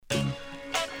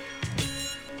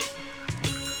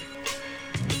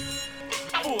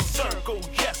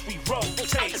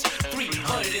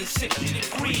360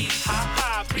 degrees. Ha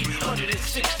ha,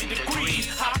 360 degrees.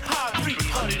 Ha ha,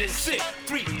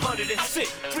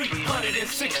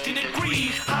 360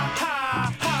 degrees. Ha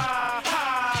ha, ha, ha, ha,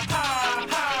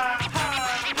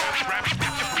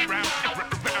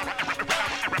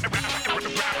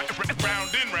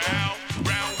 round and round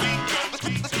we go.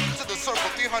 To the circle,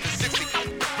 360.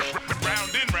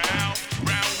 Round and round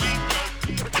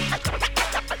we go.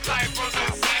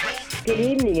 Good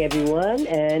evening, everyone,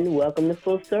 and welcome to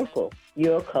Full Circle,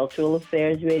 your cultural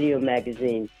affairs radio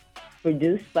magazine,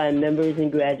 produced by members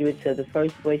and graduates of the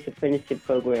First Voice Apprenticeship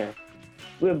Program.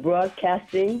 We're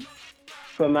broadcasting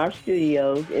from our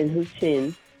studios in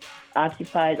Huchin,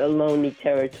 occupied Ohlone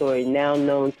territory, now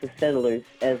known to settlers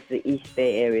as the East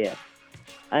Bay area.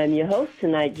 I'm your host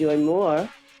tonight, Joy Moore,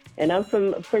 and I'm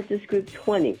from Apprentice Group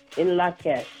 20 in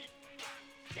Kesh.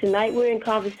 Tonight we're in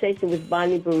conversation with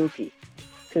Bonnie Boruki,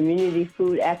 community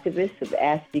food activist of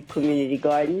Ashby Community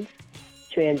Gardens,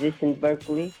 Transition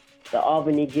Berkeley, the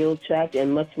Albany Gil Tract,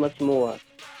 and much, much more.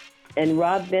 And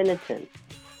Rob Bennaton,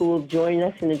 who will join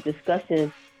us in a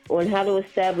discussion on how to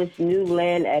establish new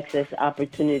land access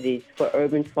opportunities for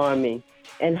urban farming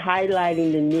and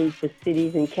highlighting the need for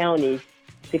cities and counties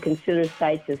to consider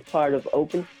sites as part of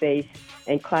open space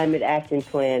and climate action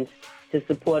plans to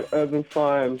support urban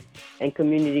farms and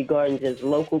community gardens as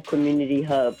local community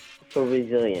hubs for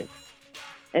resilience.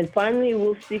 And finally,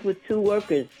 we'll speak with two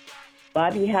workers,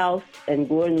 House and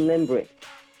Gordon Limbrick,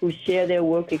 who share their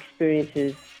work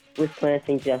experiences with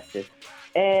planting justice.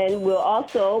 And we'll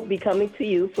also be coming to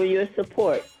you for your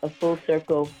support of Full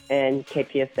Circle and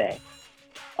KPFA.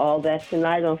 All that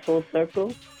tonight on Full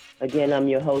Circle. Again, I'm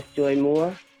your host, Joy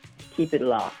Moore. Keep it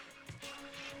locked.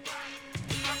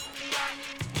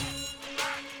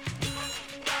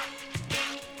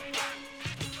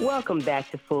 Welcome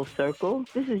back to Full Circle.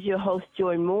 This is your host,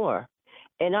 Joy Moore,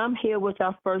 and I'm here with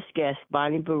our first guest,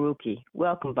 Bonnie Boruki.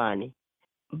 Welcome, Bonnie.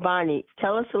 Bonnie,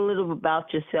 tell us a little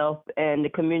about yourself and the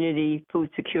community food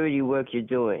security work you're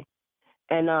doing,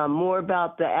 and more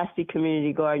about the Ashby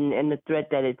Community Garden and the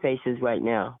threat that it faces right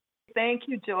now. Thank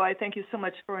you, Joy. Thank you so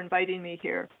much for inviting me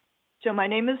here. So my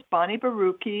name is Bonnie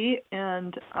Boruki,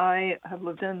 and I have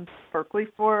lived in Berkeley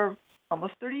for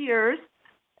almost 30 years,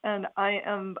 and I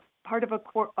am part of a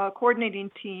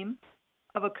coordinating team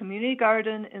of a community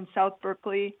garden in South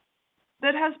Berkeley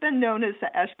that has been known as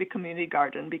the Ashby Community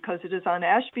Garden because it is on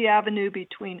Ashby Avenue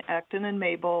between Acton and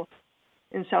Maple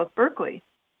in South Berkeley.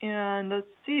 And let's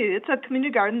see, it's a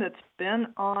community garden that's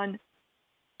been on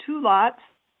two lots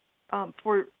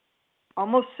for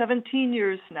almost 17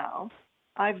 years now.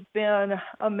 I've been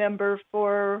a member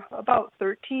for about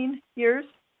 13 years,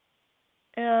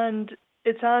 and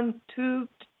it's on two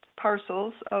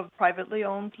parcels of privately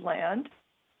owned land.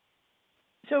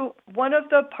 So one of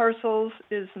the parcels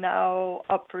is now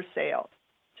up for sale.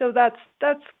 So that's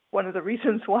one of the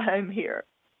reasons why I'm here.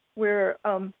 We're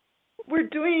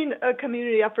doing a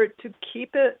community effort to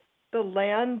keep the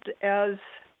land as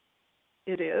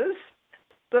it is.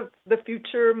 The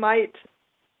future might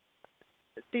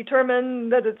determine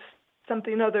that it's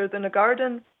something other than a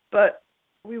garden, but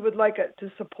we would like it to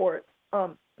support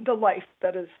the life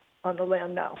that is on the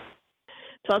land now.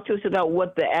 Talk to us about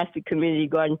what the Ashby Community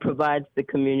Garden provides the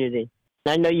community.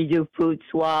 I know you do food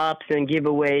swaps and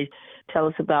giveaways. Tell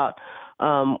us about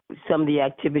some of the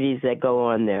activities that go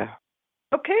on there.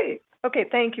 Okay,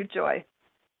 thank you, Joy.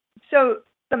 So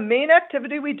the main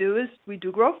activity we do is we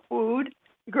do grow food.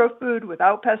 We grow food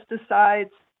without pesticides.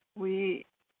 We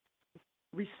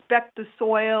respect the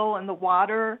soil and the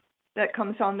water that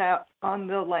comes on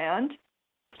the land.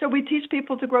 So we teach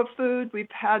people to grow food. We've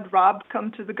had Rob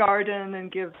come to the garden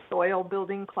and give soil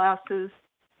building classes.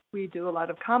 We do a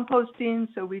lot of composting,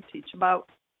 so we teach about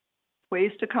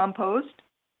ways to compost.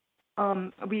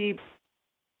 We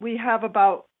have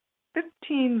about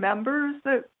 15 members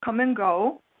that come and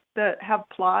go that have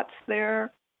plots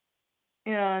there,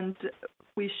 and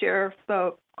we share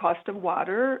the cost of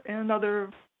water and other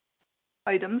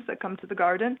items that come to the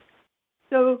garden.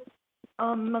 So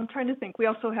I'm trying to think. We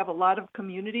also have a lot of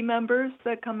community members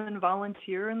that come and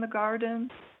volunteer in the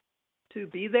garden to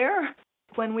be there.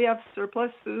 When we have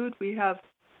surplus food, we have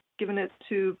given it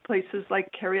to places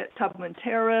like Harriet Tubman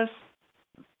Terrace.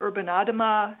 Urban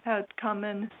Adama had come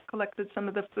and collected some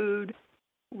of the food.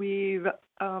 We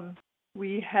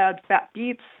had Fat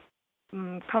Beats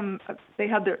come. They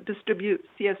had to distribute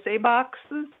CSA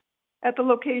boxes at the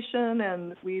location,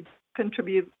 and we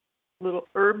contribute little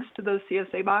herbs to those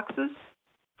CSA boxes.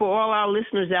 For all our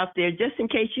listeners out there, just in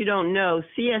case you don't know,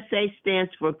 CSA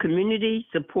stands for Community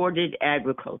Supported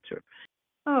Agriculture.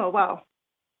 Oh, wow.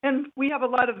 And we have a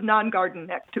lot of non-garden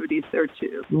activities there,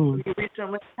 too. Mm. We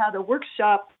recently had a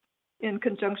workshop in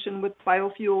conjunction with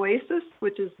Biofuel Oasis,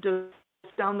 which is just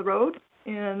down the road.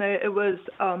 And it was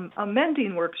a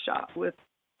mending workshop with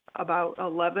about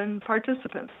 11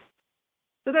 participants.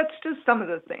 So that's just some of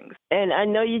the things. And I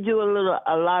know you do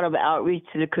a lot of outreach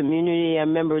to the community. I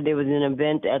remember there was an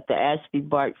event at the Ashby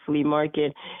Flea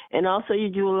Market, and also you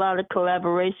do a lot of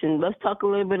collaboration. Let's talk a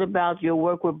little bit about your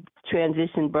work with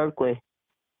Transition Berkeley.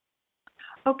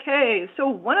 Okay, so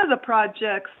one of the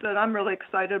projects that I'm really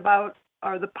excited about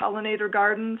are the pollinator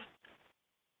gardens.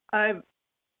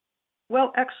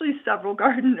 Actually, several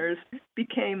gardeners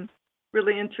became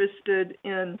really interested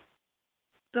in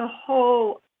the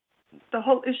whole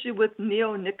issue with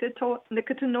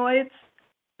neonicotinoids.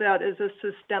 That is a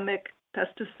systemic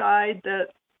pesticide that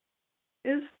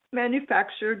is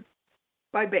manufactured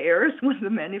by Bayer's, one of the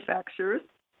manufacturers.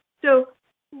 So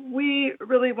we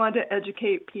really want to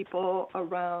educate people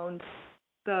around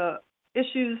the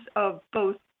issues of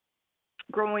both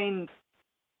growing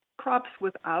crops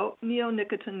without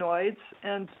neonicotinoids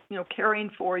and, caring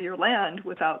for your land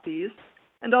without these,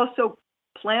 and also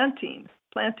planting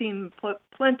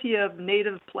plenty of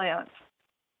native plants,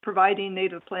 providing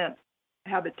native plant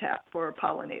habitat for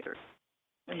pollinators.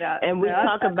 And we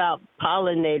talk about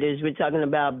pollinators. We're talking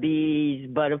about bees,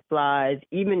 butterflies,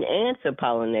 even ants are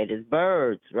pollinators,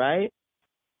 birds, right?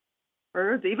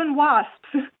 Birds, even wasps.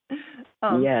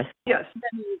 Yes. Yes,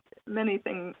 many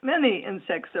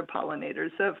insects are pollinators.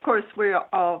 So of course, we're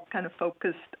all kind of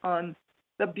focused on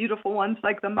the beautiful ones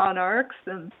like the monarchs,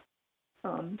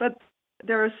 but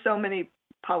there are so many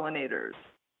pollinators.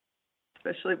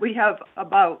 Especially, we have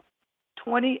about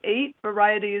 28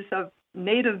 varieties of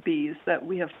native bees that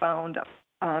we have found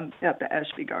at the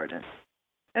Ashby Garden.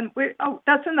 And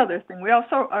that's another thing. We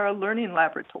also are a learning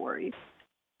laboratory.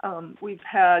 We've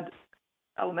had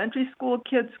elementary school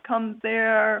kids come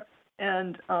there,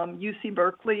 and UC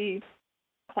Berkeley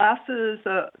classes.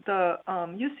 The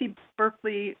UC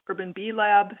Berkeley Urban Bee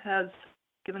Lab has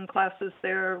given classes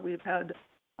there. We've had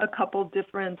a couple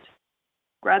different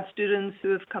grad students who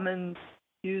have come and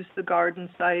used the garden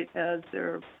site as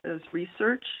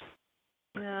research.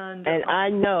 And I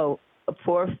know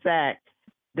for a fact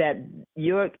that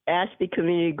your Ashby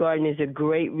Community Garden is a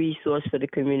great resource for the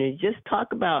community. Just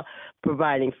talk about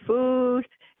providing food,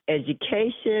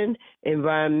 education,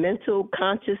 environmental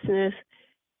consciousness,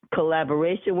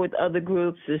 collaboration with other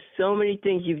groups. There's so many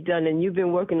things you've done, and you've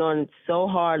been working on it so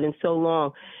hard and so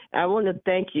long. I want to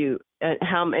thank you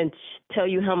and tell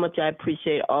you how much I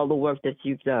appreciate all the work that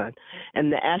you've done.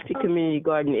 And the Ashby Community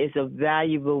Garden is a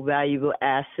valuable, valuable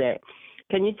asset.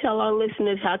 Can you tell our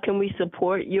listeners how can we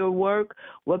support your work?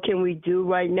 What can we do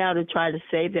right now to try to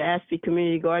save the Ashby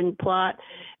Community Garden plot?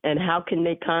 And how can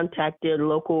they contact their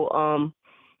local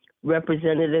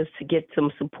representatives to get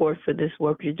some support for this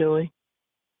work you're doing?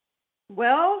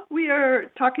 Well, we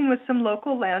are talking with some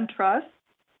local land trusts.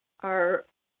 Our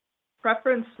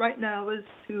preference right now is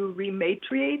to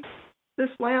rematriate this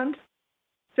land.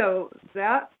 So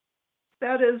that's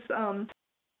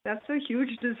a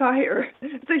huge desire.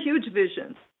 It's a huge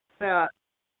vision that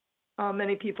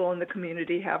many people in the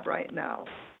community have right now.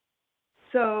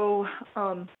 So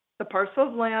the parcel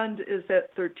of land is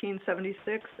at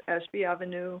 1376 Ashby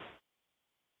Avenue.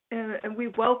 And we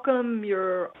welcome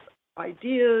your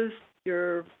ideas,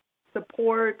 your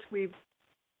support.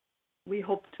 We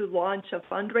hope to launch a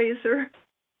fundraiser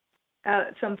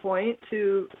at some point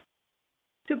to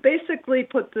basically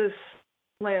put this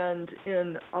land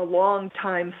in a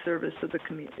long-time service of the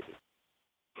community.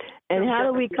 And how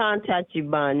do we contact you,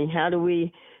 Bonnie? How do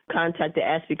we contact the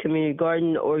Ashby Community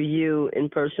Garden or you in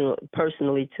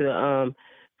personally to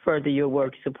further your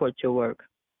work, support your work?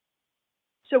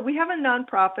 So we have a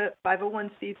nonprofit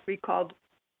 501c3 called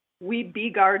We Be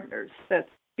Gardeners. That's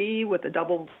B with a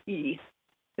double E.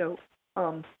 So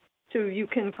you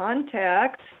can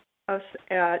contact us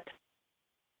at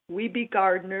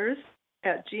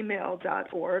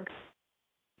webegardeners@gmail.org.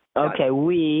 Okay,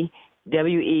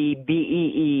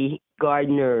 WEBEE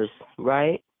Gardeners,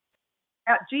 right?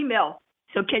 At Gmail.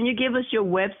 So can you give us your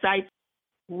website?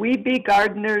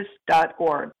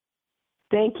 webegardeners.org.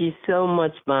 Thank you so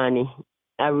much, Bonnie.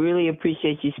 I really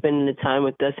appreciate you spending the time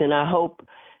with us, and I hope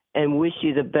and wish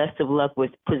you the best of luck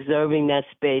with preserving that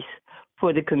space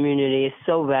for the community. It's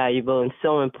so valuable and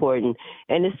so important,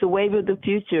 and it's the wave of the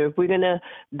future. If we're going to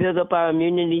build up our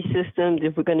immunity systems,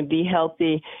 if we're going to be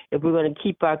healthy, if we're going to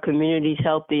keep our communities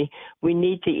healthy, we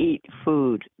need to eat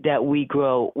food that we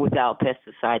grow without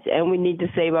pesticides, and we need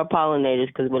to save our pollinators,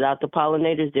 because without the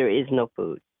pollinators, there is no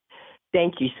food.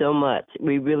 Thank you so much.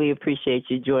 We really appreciate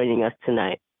you joining us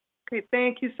tonight. Okay,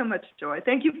 thank you so much, Joy.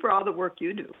 Thank you for all the work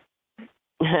you do.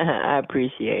 I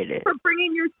appreciate it. For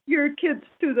bringing your kids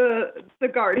to the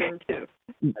garden, too.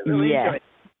 I really enjoy it.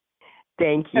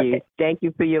 Thank you. Okay. Thank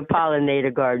you for your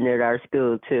pollinator garden at our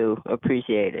school, too.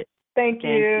 Appreciate it. Thank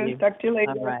you. Talk to you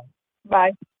later. All right.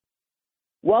 Bye.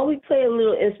 While we play a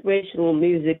little inspirational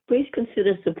music, please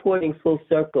consider supporting Full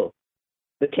Circle,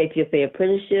 the KPFA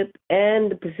Apprenticeship,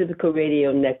 and the Pacifica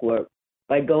Radio Network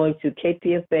by going to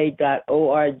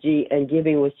kpfa.org and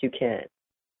giving what you can.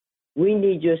 We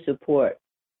need your support.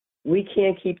 We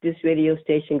can't keep this radio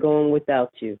station going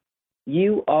without you.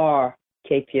 You are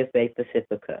KPFA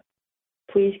Pacifica.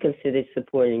 Please consider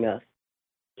supporting us.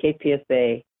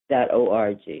 kpfa.org.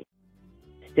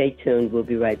 Stay tuned. We'll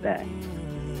be right back.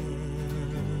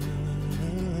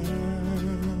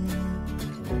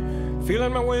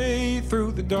 Feeling my way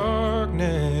through the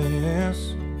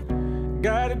darkness,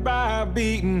 guided by a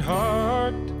beating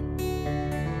heart.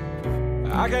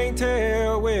 I can't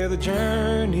tell where the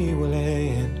journey will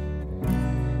end,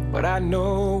 but I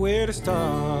know where to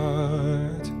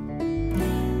start.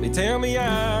 They tell me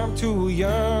I'm too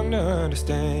young to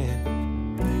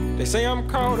understand. They say I'm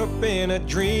caught up in a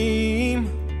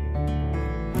dream.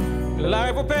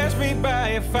 Life will pass me by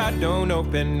if I don't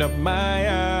open up my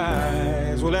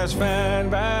eyes. Well, that's fine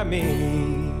by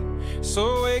me.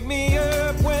 So wake me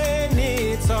up when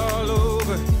it's all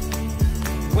over,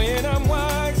 when I'm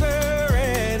wiser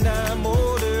and I'm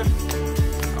older.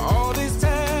 All this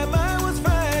time I was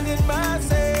finding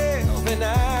myself and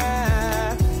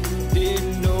I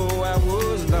didn't know I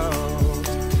was lost.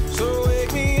 So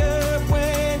wake me up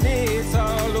when it's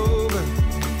all over,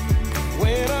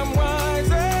 when I'm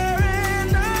wiser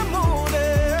and I'm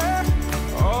older.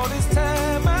 All this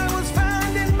time I was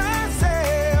finding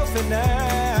myself and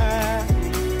I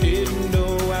didn't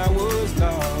know I was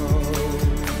lost.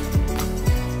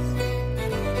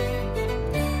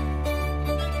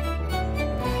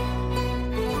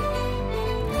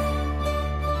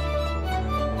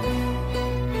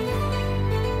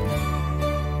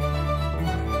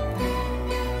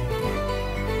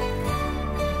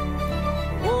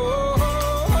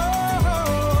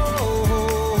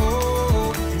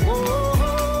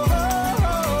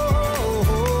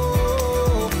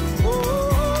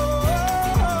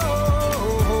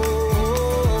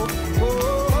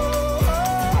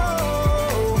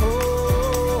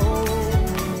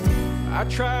 I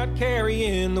tried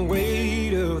carrying the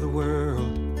weight of the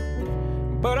world,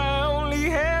 but I only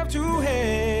have two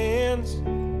hands.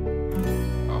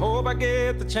 I hope I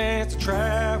get the chance to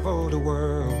travel the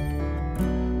world,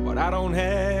 but I don't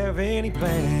have any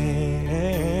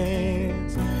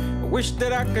plans. I wish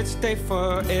that I could stay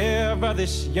forever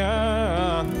this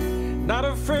young, not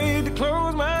afraid to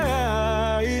close my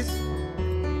eyes.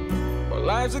 Well,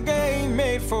 life's a game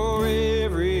made for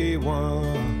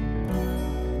everyone,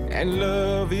 and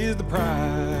love is the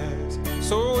prize.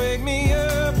 So wake me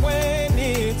up when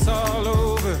it's all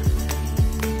over,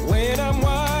 when I'm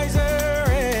wiser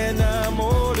and I'm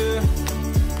older.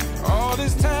 All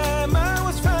this time I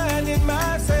was finding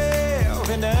myself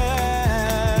and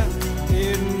I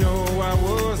didn't know I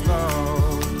was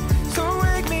lost. So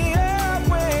wake me up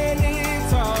when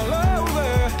it's all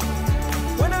over,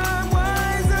 when I'm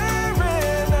wiser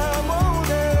and I'm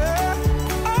older.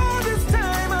 All this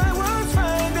time I was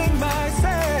finding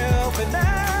myself and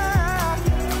I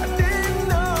didn't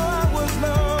know I was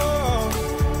lost.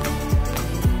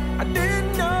 I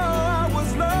didn't know I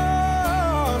was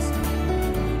lost.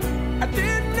 I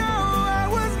didn't know I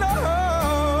was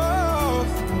lost.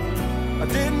 I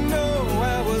didn't know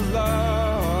I was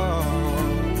lost.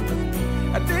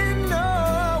 I didn't know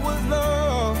I was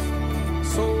lost.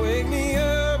 So wake me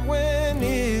up when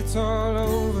it's all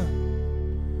over,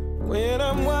 when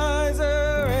I'm wiser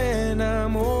and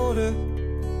I'm older.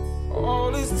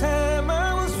 All this time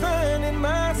I was finding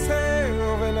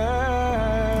myself and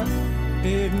I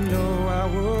didn't know I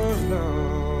was lost.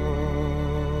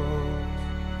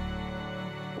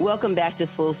 Welcome back to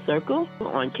Full Circle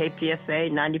on KPFA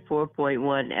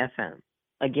 94.1 FM.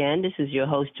 Again, this is your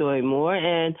host, Joy Moore,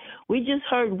 and we just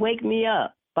heard Wake Me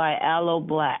Up by Aloe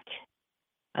Black.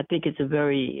 I think it's a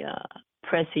very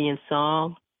prescient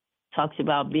song. Talks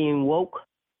about being woke,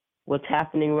 what's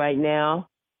happening right now.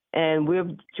 And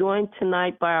we're joined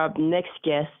tonight by our next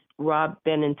guest, Rob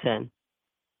Bennaton.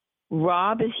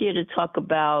 Rob is here to talk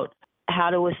about how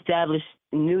to establish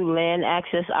new land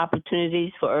access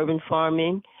opportunities for urban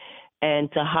farming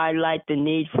and to highlight the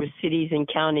need for cities and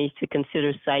counties to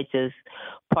consider sites as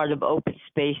part of open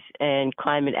space and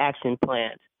climate action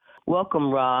plans.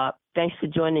 Welcome, Rob. Thanks for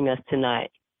joining us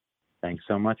tonight. Thanks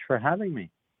so much for having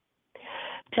me.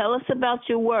 Tell us about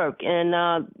your work and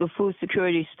the food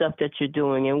security stuff that you're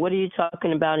doing, and what are you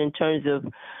talking about in terms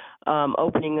of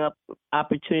opening up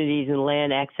opportunities and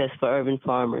land access for urban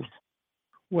farmers?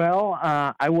 Well,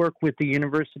 I work with the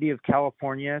University of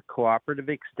California Cooperative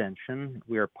Extension.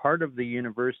 We are part of the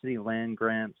university land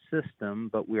grant system,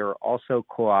 but we are also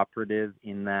cooperative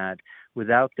in that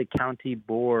without the county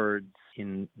boards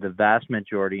in the vast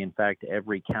majority, in fact,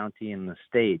 every county in the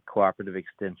state, cooperative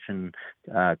extension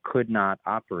could not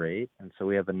operate. And so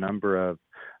we have a number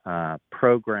of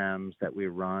programs that we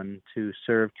run to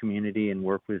serve community and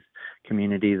work with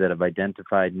community that have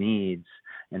identified needs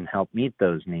and help meet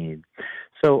those needs.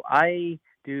 So I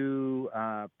do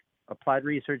applied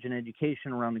research and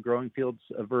education around the growing fields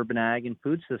of urban ag and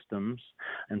food systems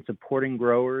and supporting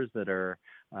growers that are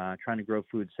trying to grow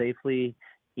food safely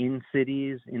in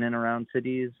cities, in and around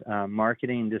cities,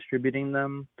 marketing and distributing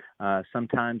them,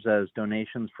 sometimes as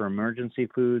donations for emergency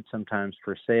food, sometimes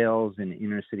for sales in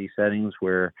inner city settings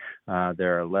where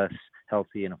there are less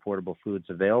healthy and affordable foods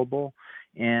available.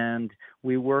 And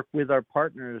we work with our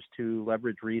partners to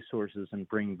leverage resources and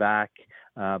bring back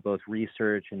both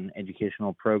research and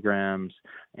educational programs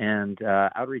and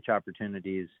outreach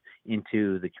opportunities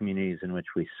into the communities in which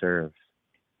we serve.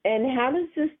 And how does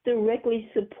this directly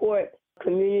support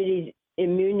communities'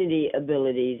 immunity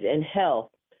abilities and health?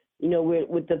 You know,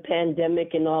 with the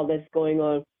pandemic and all that's going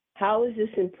on, how is this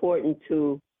important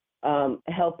to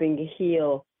helping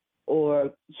heal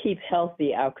or keep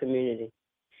healthy our community?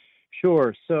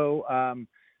 Sure. So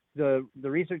the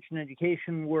research and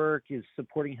education work is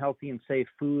supporting healthy and safe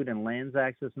food and lands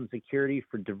access and security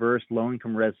for diverse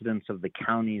low-income residents of the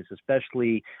counties,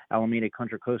 especially Alameda,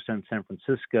 Contra Costa, and San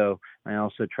Francisco. I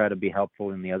also try to be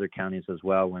helpful in the other counties as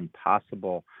well when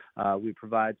possible. We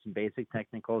provide some basic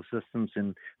technical assistance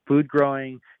in food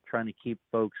growing, trying to keep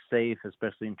folks safe,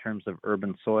 especially in terms of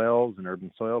urban soils and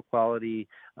urban soil quality,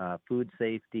 food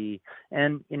safety,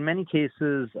 and in many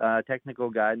cases, technical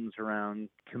guidance around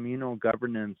communal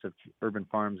governance of urban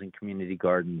farms and community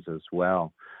gardens as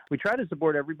well. We try to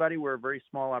support everybody. We're a very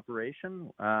small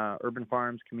operation, urban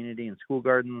farms, community and school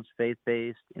gardens,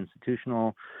 faith-based,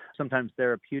 institutional, sometimes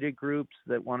therapeutic groups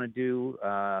that want to do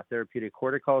therapeutic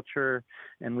horticulture,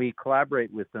 and we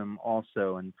collaborate with them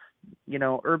also. And you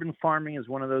know, urban farming is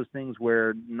one of those things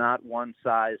where not one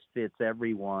size fits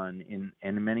everyone. And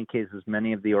in many cases,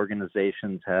 many of the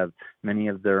organizations have many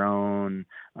of their own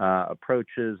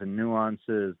approaches and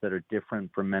nuances that are different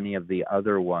from many of the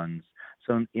other ones.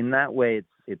 So in that way,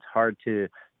 it's hard to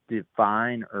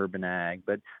define urban ag,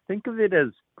 but think of it as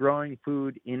growing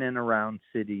food in and around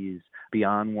cities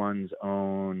beyond one's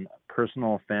own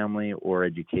personal, family, or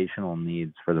educational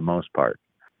needs for the most part.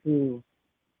 Mm.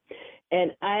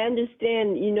 And I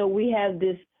understand, you know, we have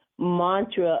this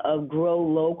mantra of grow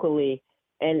locally.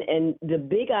 And the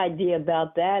big idea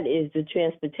about that is the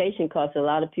transportation costs. A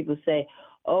lot of people say,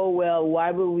 oh, well,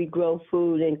 why would we grow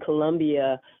food in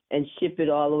Colombia and ship it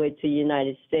all the way to the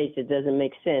United States? It doesn't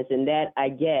make sense. And that I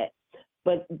get.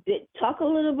 But talk a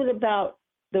little bit about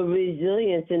the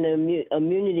resilience and the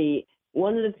immunity.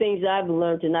 One of the things I've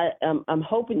learned, and I'm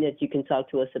hoping that you can talk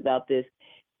to us about this,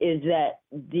 is that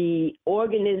the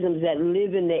organisms that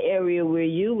live in the area where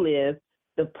you live,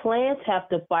 the plants have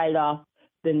to fight off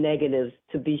the negatives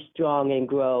to be strong and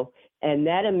grow. And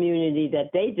that immunity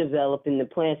that they develop in the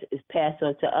plants is passed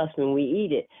on to us when we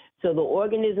eat it. So the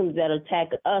organisms that attack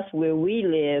us where we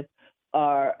live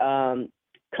are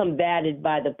combated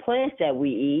by the plants that we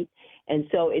eat. And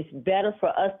so it's better for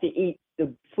us to eat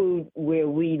the food where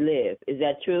we live. Is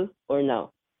that true or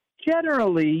no?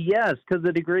 Generally, yes, to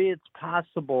the degree it's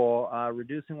possible.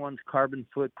 Reducing one's carbon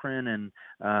footprint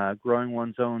and growing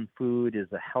one's own food is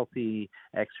a healthy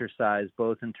exercise,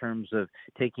 both in terms of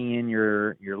taking in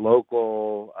your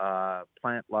local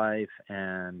plant life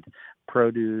and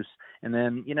produce. And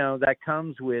then, you know, that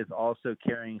comes with also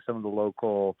carrying some of the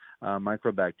local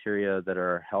microbacteria that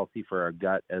are healthy for our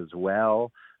gut as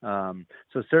well.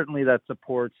 So certainly that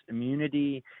supports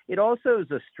immunity. It also is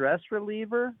a stress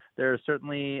reliever. There are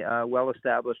certainly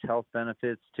well-established health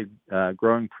benefits to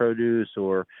growing produce,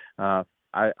 or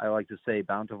I like to say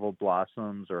bountiful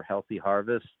blossoms or healthy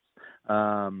harvests.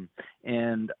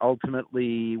 And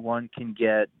ultimately, one can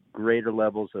get greater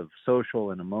levels of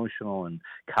social and emotional and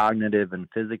cognitive and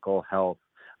physical health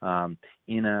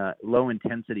in a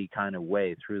low-intensity kind of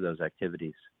way through those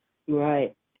activities.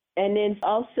 Right. And then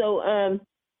also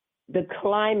the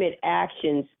climate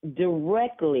actions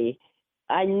directly.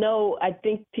 I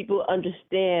think people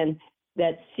understand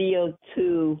that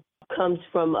CO2 comes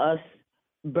from us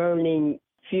burning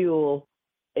fuel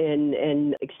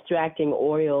and extracting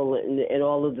oil and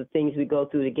all of the things we go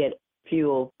through to get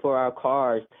fuel for our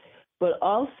cars. But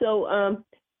also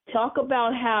talk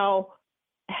about how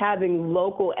having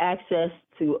local access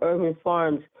to urban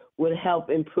farms would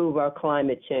help improve our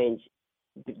climate change,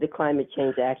 the climate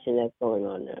change action that's going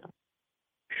on now.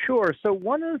 Sure. So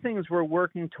one of the things we're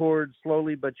working towards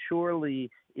slowly but surely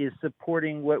is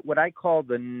supporting what I call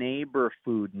the Neighbor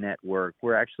Food Network.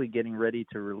 We're actually getting ready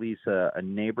to release a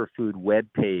Neighbor Food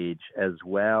webpage as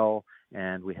well,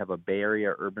 and we have a Bay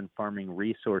Area Urban Farming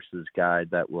Resources Guide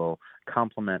that will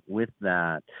complement with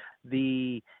that.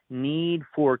 The need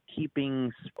for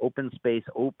keeping open space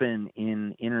open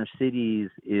in inner cities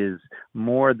is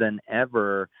more than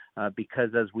ever because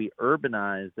as we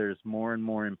urbanize, there's more and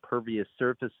more impervious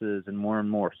surfaces and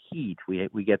more heat.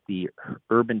 We get the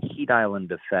urban heat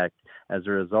island effect as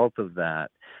a result of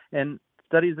that. And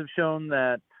studies have shown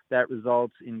that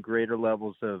results in greater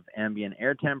levels of ambient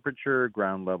air temperature,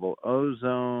 ground level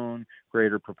ozone,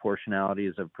 greater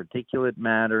proportionalities of particulate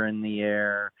matter in the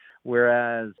air,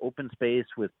 whereas open space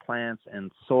with plants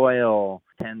and soil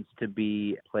tends to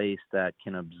be a place that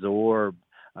can absorb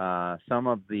some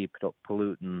of the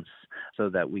pollutants so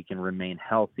that we can remain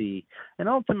healthy. And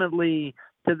ultimately,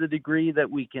 to the degree that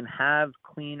we can have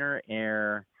cleaner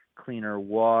air, cleaner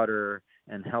water,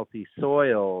 and healthy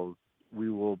soils, we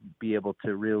will be able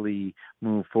to really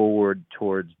move forward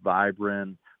towards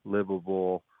vibrant,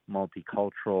 livable,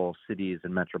 multicultural cities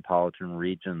and metropolitan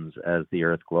regions as the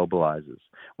Earth globalizes.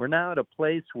 We're now at a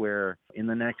place where in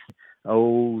the next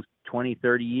 20,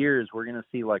 30 years, we're going to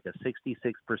see like a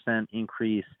 66%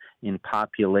 increase in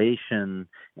population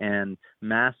and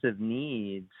massive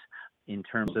needs in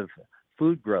terms of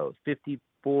food growth. 55%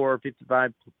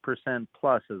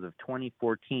 plus as of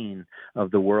 2014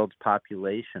 of the world's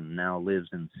population now lives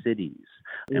in cities.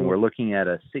 And we're looking at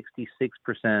a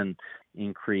 66%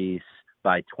 increase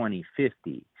by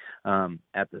 2050.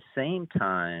 At the same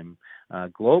time,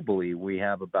 globally, we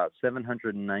have about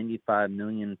 795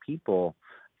 million people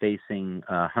facing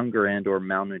hunger and or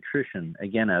malnutrition,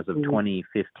 again, as of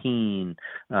 2015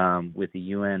 with the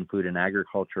UN Food and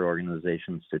Agriculture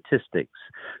Organization statistics.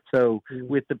 So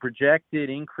with the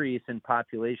projected increase in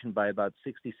population by about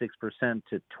 66%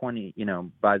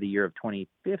 to by the year of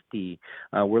 2050,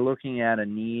 we're looking at a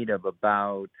need of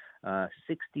about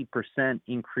 60%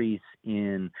 increase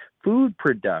in food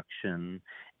production.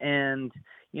 And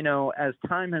as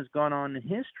time has gone on in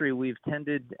history, we've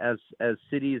tended as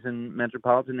cities and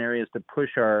metropolitan areas to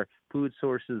push our food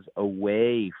sources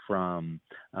away from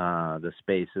the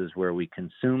spaces where we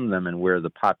consume them and where the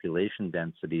population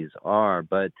densities are.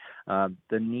 But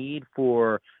the need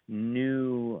for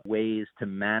new ways to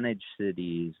manage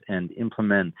cities and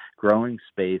implement growing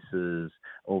spaces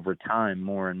over time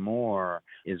more and more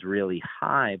is really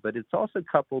high. But it's also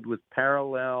coupled with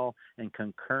parallel and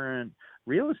concurrent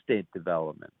real estate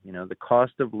development. The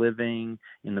cost of living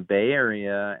in the Bay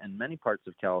Area and many parts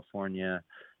of California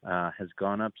has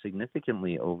gone up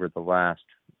significantly over the last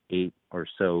 8 or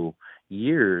so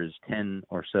years, 10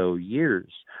 or so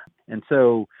years. And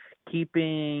so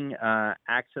keeping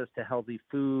access to healthy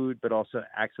food, but also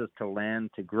access to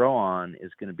land to grow on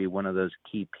is going to be one of those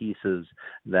key pieces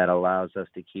that allows us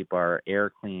to keep our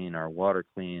air clean, our water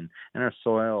clean, and our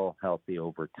soil healthy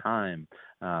over time.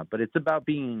 But it's about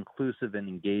being inclusive and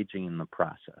engaging in the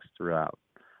process throughout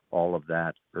all of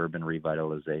that urban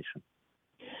revitalization.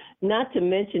 Not to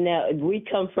mention that we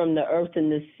come from the earth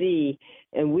and the sea,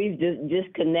 and we've just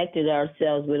disconnected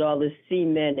ourselves with all this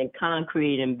cement and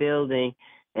concrete and building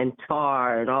and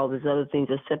tar and all these other things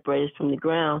that separate us from the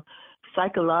ground.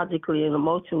 Psychologically and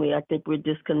emotionally, I think we're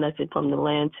disconnected from the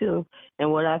land too.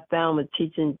 And what I found with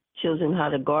teaching children how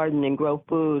to garden and grow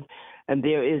food, and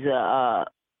there is a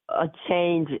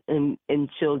change in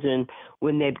children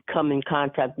when they come in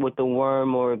contact with a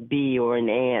worm or a bee or an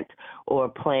ant or a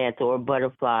plant or a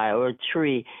butterfly or a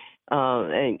tree,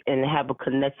 and have a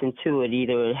connection to it,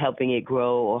 either helping it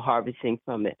grow or harvesting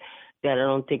from it, that I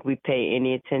don't think we pay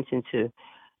any attention to.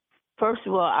 First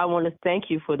of all, I want to thank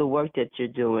you for the work that you're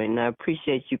doing. I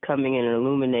appreciate you coming in and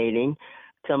illuminating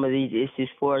some of these issues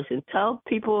for us, and tell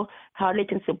people how they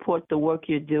can support the work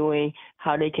you're doing,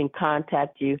 how they can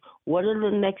contact you. What are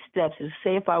the next steps?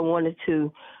 Say if I wanted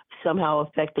to somehow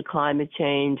affect the climate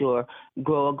change or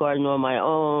grow a garden on my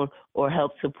own or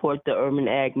help support the urban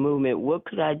ag movement, what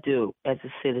could I do as a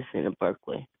citizen of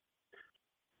Berkeley?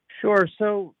 Sure.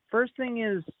 So first thing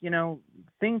is,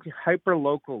 think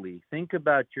hyper-locally. Think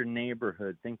about your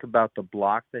neighborhood. Think about the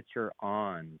block that you're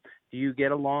on. Do you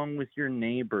get along with your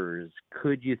neighbors?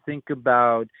 Could you think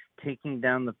about taking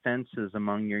down the fences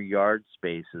among your yard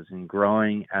spaces and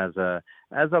growing as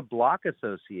a block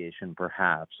association,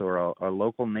 perhaps, or a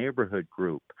local neighborhood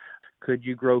group? Could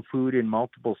you grow food in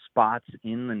multiple spots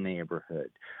in the neighborhood?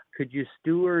 Could you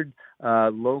steward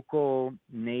local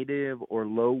native or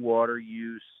low water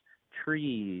use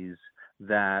trees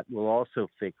that will also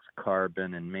fix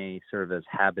carbon and may serve as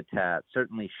habitat,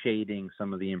 certainly shading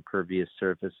some of the impervious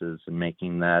surfaces and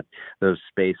making those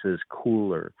spaces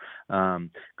cooler?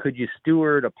 Could you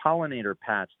steward a pollinator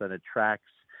patch that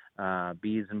attracts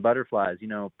bees and butterflies?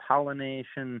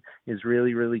 Pollination is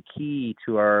really, really key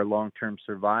to our long-term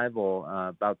survival.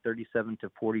 About 37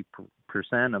 to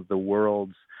 40% of the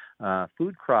world's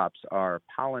food crops are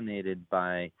pollinated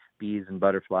by bees and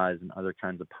butterflies and other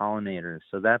kinds of pollinators.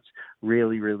 So that's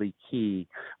really, really key.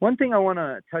 One thing I want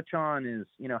to touch on is,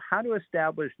 how to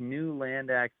establish new land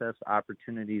access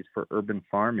opportunities for urban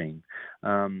farming.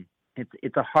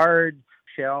 It's a hard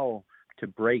shell to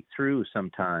break through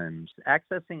sometimes.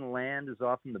 Accessing land is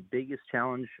often the biggest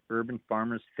challenge urban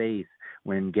farmers face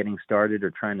when getting started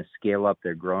or trying to scale up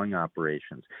their growing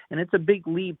operations. And it's a big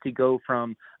leap to go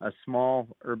from a small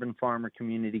urban farmer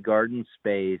community garden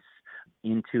space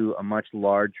into a much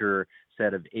larger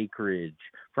set of acreage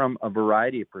from a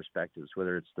variety of perspectives,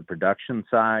 whether it's the production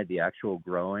side, the actual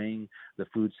growing, the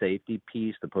food safety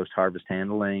piece, the post-harvest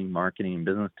handling, marketing and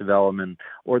business development,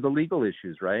 or the legal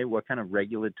issues, right? What kind of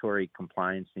regulatory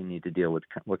compliance do you need to deal with?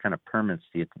 What kind of permits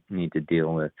do you need to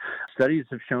deal with? Studies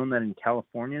have shown that in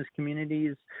California's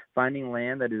communities, finding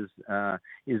land that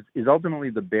is ultimately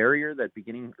the barrier that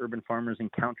beginning urban farmers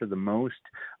encounter the most,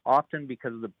 often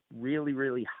because of the really,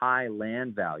 really high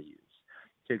land values.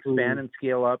 To expand and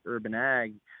scale up urban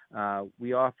ag,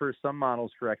 we offer some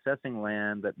models for accessing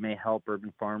land that may help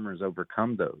urban farmers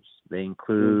overcome those. They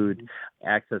include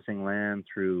accessing land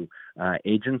through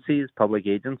agencies, public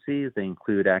agencies. They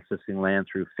include accessing land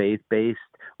through faith-based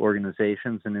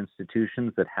organizations and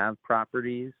institutions that have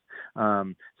properties,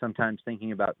 sometimes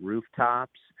thinking about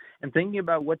rooftops, and thinking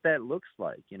about what that looks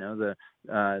like.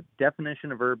 The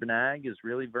definition of urban ag is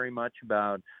really very much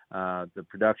about the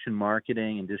production,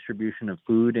 marketing, and distribution of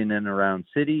food in and around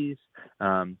cities,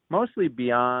 mostly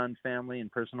beyond family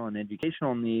and personal and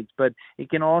educational needs, but it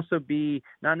can also be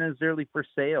not necessarily for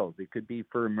sales. It could be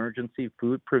for emergency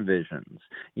food provisions.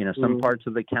 Some parts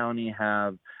of the county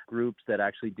have groups that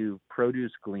actually do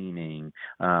produce gleaning,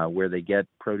 where they get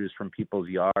produce from people's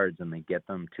yards and they get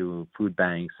them to food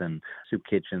banks and soup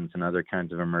kitchens and other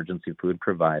kinds of emergency food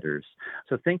providers.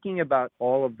 So thinking about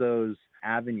all of those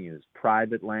avenues,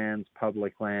 private lands,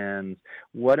 public lands,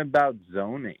 what about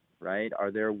zoning, right?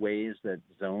 Are there ways that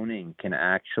zoning can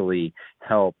actually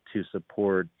help to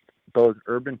support both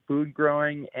urban food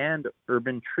growing and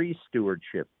urban tree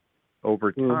stewardship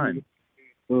over time?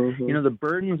 The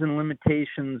burdens and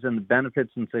limitations and the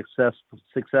benefits and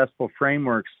successful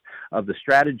frameworks of the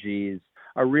strategies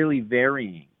are really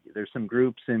varying. There's some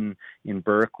groups in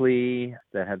Berkeley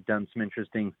that have done some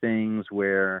interesting things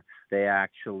where they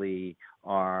actually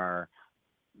are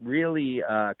really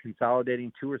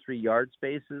consolidating 2 or 3 yard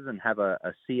spaces and have a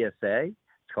CSA.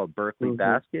 It's called Berkeley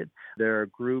Basket. There are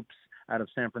groups out of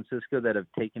San Francisco that have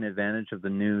taken advantage of the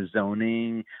new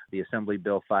zoning, the Assembly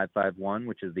Bill 551,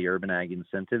 which is the Urban Ag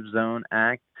Incentive Zone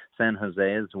Act. San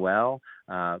Jose as well.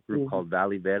 A group called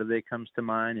Valley Verde comes to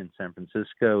mind in San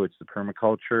Francisco. It's the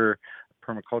permaculture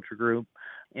group.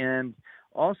 And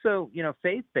also,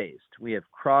 faith-based. We have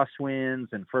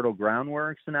Crosswinds and Fertile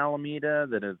Groundworks in Alameda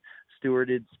that have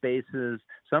stewarded spaces.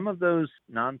 Some of those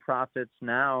nonprofits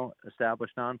now,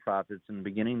 established nonprofits, in the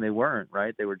beginning they weren't,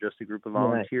 right? They were just a group of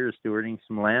volunteers stewarding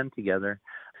some land together.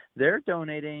 They're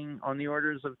donating on the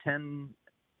orders of 10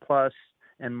 plus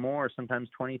and more, sometimes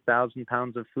 20,000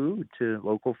 pounds of food to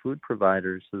local food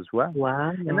providers as well.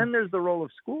 Wow. And then there's the role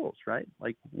of schools, right?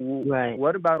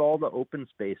 What about all the open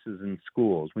spaces in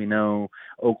schools? We know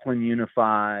Oakland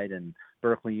Unified and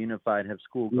Berkeley Unified have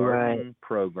school garden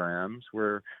programs.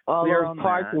 We're all clear those on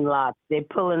parking lots. They're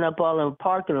pulling up all them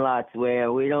parking lots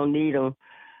where we don't need them.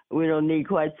 We don't need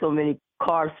quite so many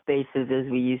car spaces as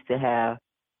we used to have.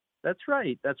 That's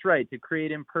right. To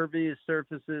create impervious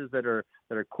surfaces that are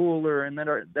cooler and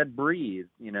that breathe,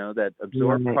 that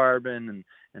absorb carbon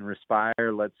and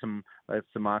respire, let some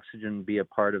oxygen be a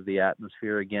part of the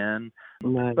atmosphere again.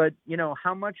 Right. But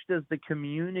how much does the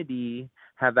community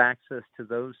have access to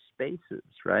those spaces,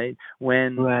 right?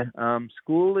 When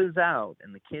school is out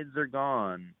and the kids are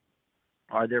gone,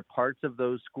 are there parts of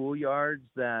those schoolyards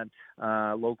that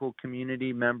local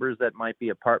community members that might be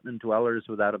apartment dwellers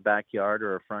without a backyard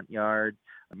or a front yard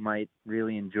might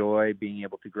really enjoy being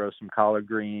able to grow some collard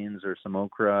greens or some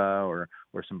okra or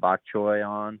some bok choy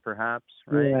on, perhaps,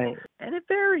 right? And it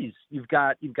varies. You've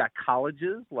got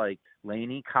colleges like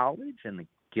Laney College and the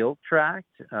Gil Tract,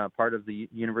 part of the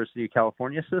University of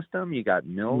California system. You got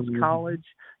Mills College,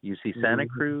 UC Santa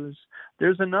Cruz.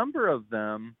 There's a number of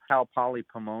them. Cal Poly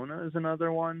Pomona is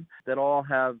another one that all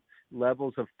have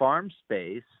levels of farm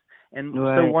space. And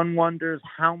so one wonders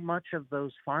how much of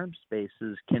those farm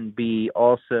spaces can be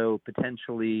also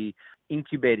potentially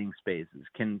incubating spaces,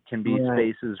 can be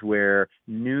spaces where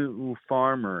new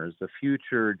farmers, the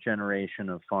future generation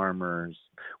of farmers,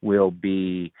 will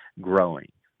be growing,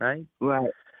 right?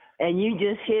 Right. And you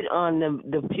just hit on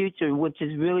the future, which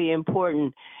is really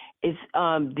important. It's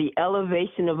the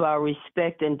elevation of our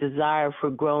respect and desire for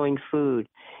growing food.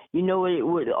 You know,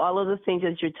 with all of the things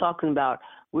that you're talking about,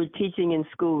 we're teaching in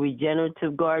school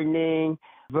regenerative gardening,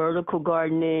 vertical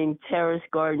gardening, terrace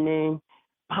gardening,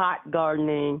 pot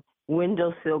gardening,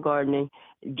 windowsill gardening,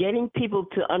 getting people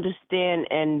to understand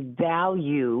and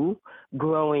value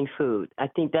growing food. I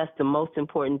think that's the most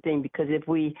important thing, because if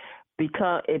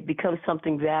it becomes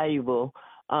something valuable,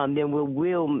 then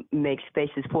we'll make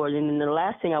spaces for it. And then the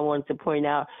last thing I wanted to point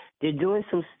out, they're doing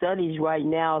some studies right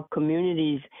now of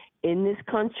communities in this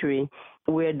country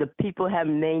where the people have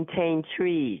maintained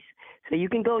trees. So you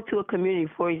can go to a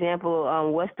community, for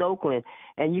example, West Oakland,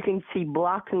 and you can see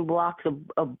blocks and blocks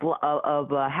of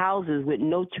houses with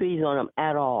no trees on them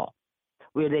at all,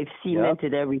 where they've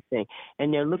cemented everything.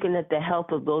 And they're looking at the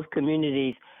health of those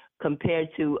communities compared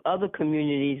to other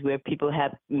communities where people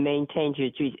have maintained your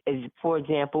trees. For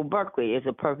example, Berkeley is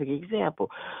a perfect example.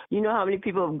 You know how many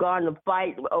people have gone to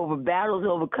fight over battles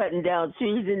over cutting down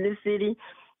trees in this city?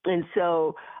 And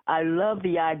so I love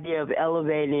the idea of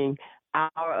elevating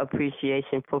our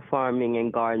appreciation for farming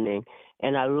and gardening.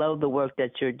 And I love the work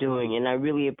that you're doing, and I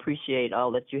really appreciate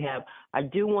all that you have. I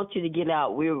do want you to get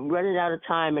out. We're running out of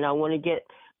time, and I want to get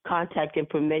contact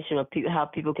information of how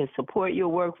people can support your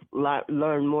work,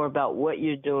 learn more about what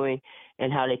you're doing,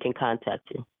 and how they can contact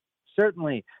you.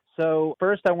 Certainly. So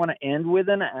first I want to end with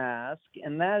an ask,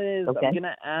 and that is I'm going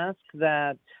to ask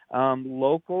that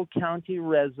local county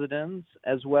residents,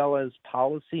 as well as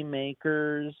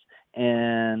policymakers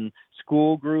and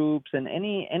school groups and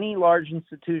any large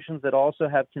institutions that also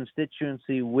have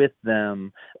constituency with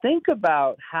them, think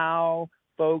about how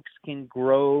folks can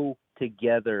grow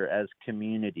together as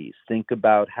communities. Think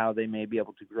about how they may be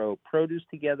able to grow produce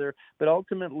together, but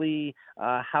ultimately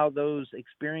how those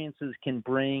experiences can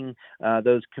bring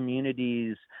those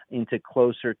communities into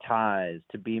closer ties,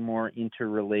 to be more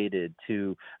interrelated,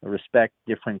 to respect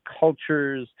different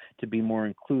cultures, to be more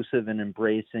inclusive and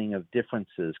embracing of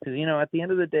differences. Because, you know, at the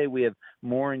end of the day, we have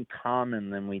more in common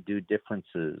than we do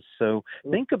differences. So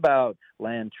think about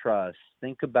land trusts,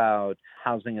 think about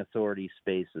housing authority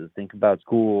spaces, think about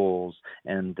schools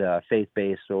and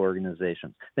faith-based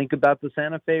organizations. Think about the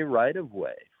Santa Fe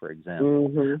right-of-way, for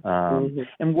example.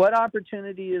 And what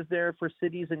opportunity is there for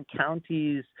cities and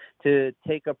counties to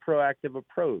take a proactive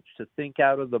approach, to think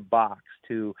out of the box,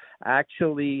 to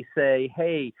actually say,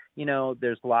 hey, you know,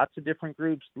 there's lots of different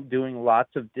groups doing lots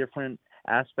of different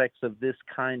aspects of this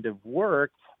kind of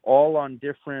work, all on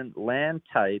different land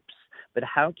types, but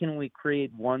how can we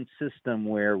create one system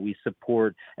where we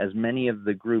support as many of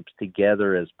the groups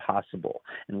together as possible?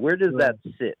 And where does that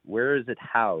sit? Where is it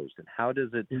housed? And how does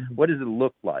it, what does it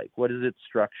look like? What is it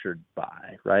structured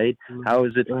by, right? How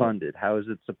is it funded? How is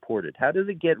it supported? How does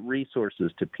it get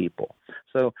resources to people?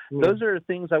 So those are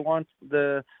things I want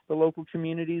the local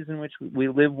communities in which we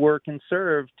live, work, and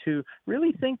serve to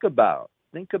really think about.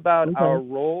 Think about our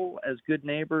role as good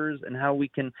neighbors and how we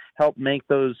can help make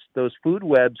those food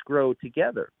webs grow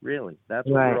together, really. That's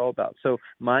what we're all about. So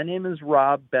my name is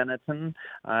Rob Bennaton.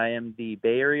 I am the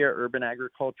Bay Area Urban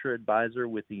Agriculture Advisor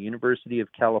with the University of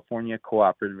California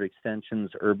Cooperative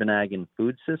Extension's Urban Ag and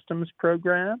Food Systems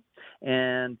program.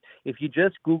 And if you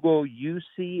just Google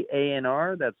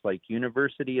UCANR, that's like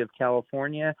University of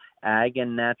California Ag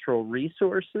and Natural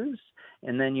Resources,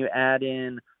 and then you add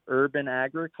in urban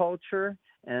agriculture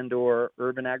and or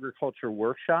urban agriculture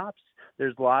workshops,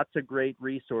 there's lots of great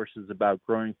resources about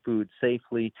growing food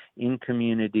safely in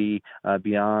community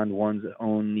beyond one's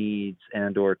own needs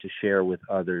and or to share with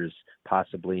others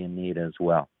possibly in need as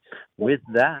well. With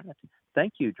that,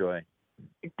 thank you, Joy.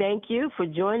 Thank you for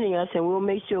joining us, and we'll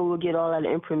make sure we'll get all that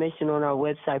information on our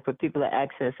website for people to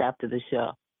access after the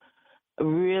show.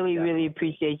 Really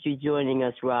appreciate you joining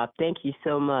us, Rob. Thank you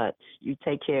so much. You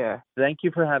take care. Thank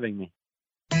you for having me.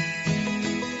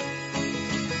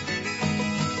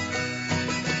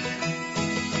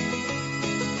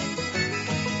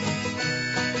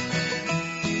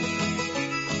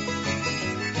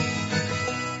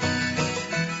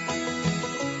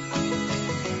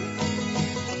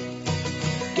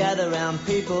 Gather round,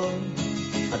 people,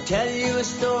 I'll tell you a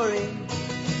story.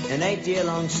 An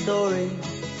 8-year-long story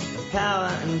of power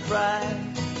and pride.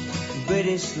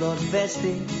 British Lord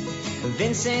Vestey and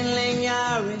Vincent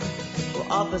Lingiari were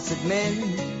opposite men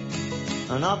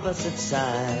on opposite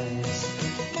sides.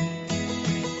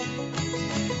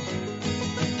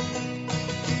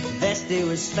 Vestey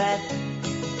was fat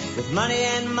with money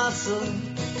and muscle.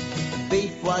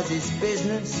 Beef was his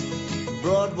business,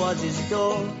 broad was his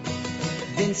door.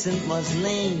 Vincent was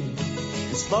lean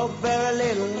and spoke very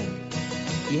little.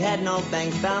 He had no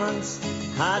bank balance,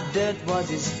 hard dirt was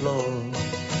his floor.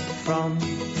 From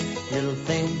little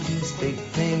things, big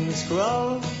things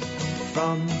grow.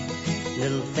 From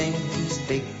little things,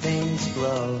 big things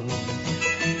grow.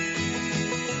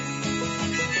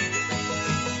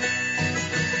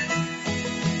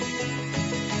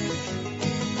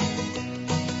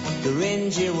 The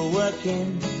Ranger were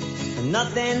working for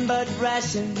nothing but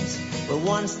rations, but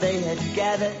once they had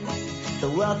gathered the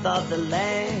wealth of the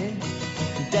land,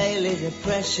 daily the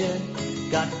pressure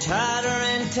got tighter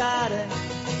and tighter.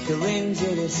 The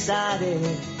Ranger decided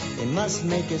they must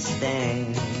make a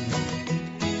stand.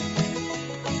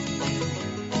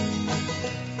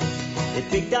 They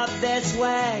picked up their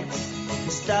swags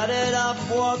and started off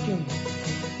walking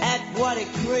at Waddy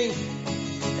Creek.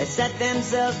 They sat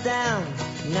themselves down.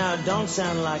 Now it don't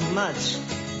sound like much,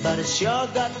 but it sure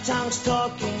got tongues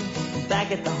talking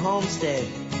back at the homestead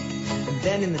and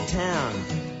then in the town.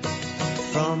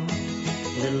 From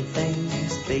little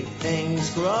things, big things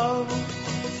grow.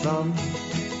 From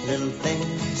little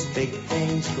things, big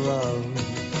things grow.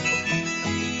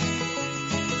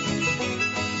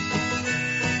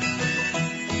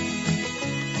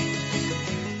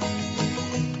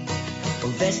 The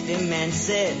vesting man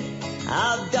said,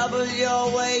 I'll double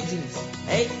your wages,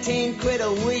 18 quid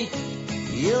a week,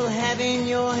 you'll have in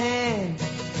your hand.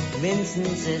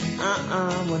 Vincent said,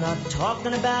 we're not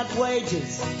talking about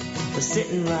wages, we're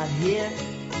sitting right here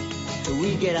till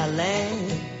we get our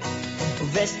land.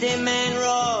 Vesty man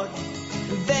roared,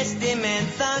 Vesty man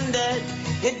thundered,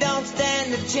 you don't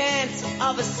stand a chance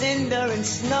of a cinder and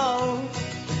snow.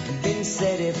 Vince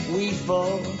said, if we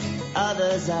fall,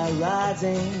 others are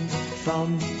rising.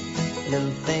 From little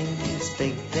things,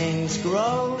 big things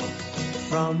grow.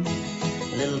 From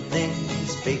little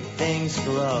things, big things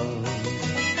grow.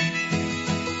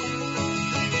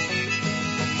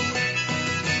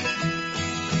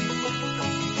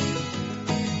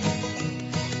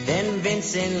 Then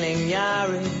Vincent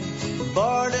Lingiari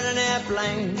boarded an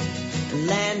airplane and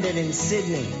landed in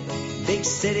Sydney, big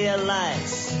city of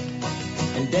lights.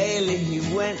 And daily he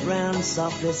went round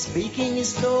softly speaking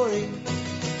his story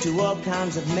to all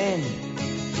kinds of men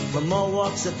from all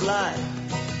walks of life.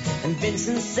 And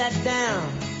Vincent sat down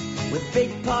with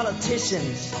big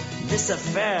politicians. This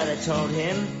affair, they told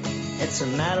him, it's a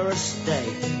matter of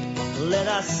state. Let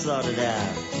us sort it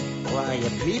out. Why,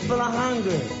 your people are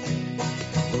hungry.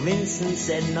 Vincent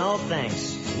said, no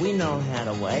thanks, we know how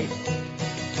to wait.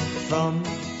 From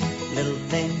little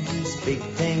things, big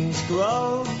things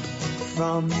grow.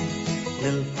 From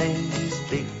little things,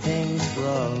 big things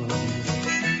grow.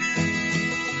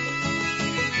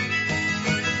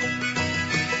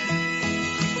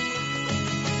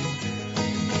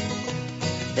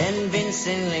 Then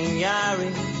Vincent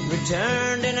Lingiari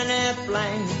returned in an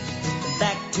airplane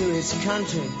back to his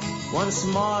country once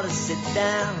more to sit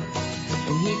down.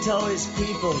 And he told his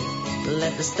people,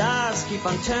 let the stars keep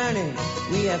on turning.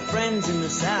 We have friends in the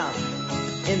South,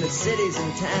 in the cities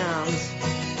and towns.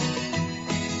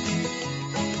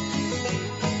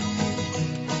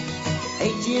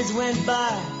 Eight years went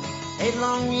by, 8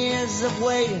 long years of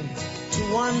waiting,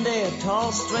 till one day a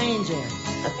tall stranger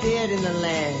appeared in the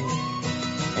land.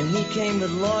 And he came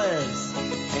with lawyers,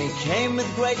 and he came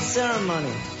with great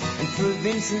ceremony, and through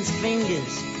Vincent's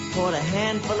fingers poured a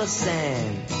handful of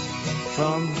sand.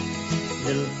 From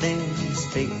little things,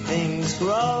 big things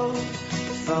grow.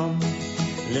 From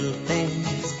little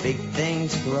things, big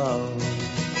things grow.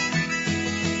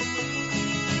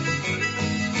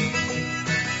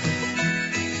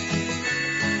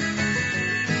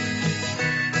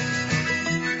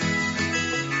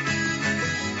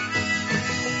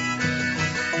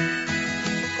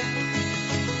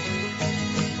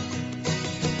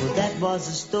 Well, that was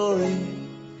the story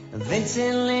of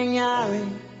Vincent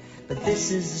Lingiari. But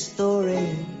this is the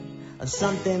story of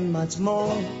something much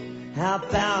more. How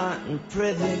power and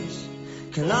privilege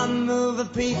can unmove a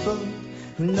people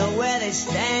who know where they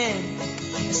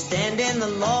stand in the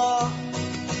law.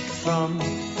 From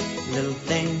little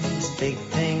things, big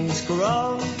things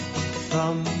grow.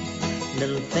 From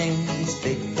little things,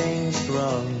 big things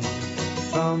grow.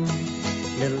 From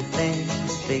little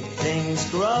things, big things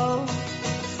grow.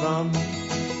 From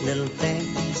little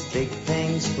things, big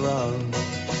things grow.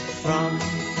 From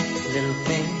little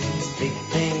things, big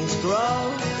things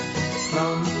grow.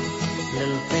 From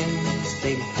little things,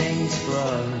 big things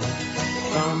grow.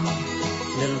 From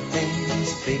little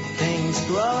things, big things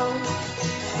grow.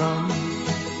 From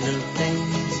little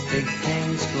things, big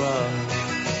things grow.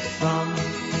 From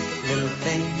little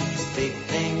things, big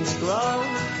things grow.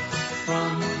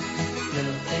 From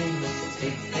little things,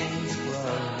 big things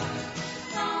grow.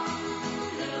 From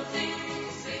little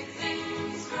things, big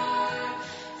things grow.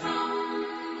 From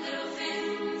little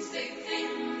things, big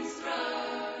things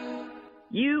grow.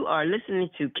 You are listening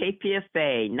to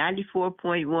KPFA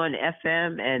 94.1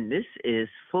 FM, and this is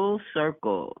Full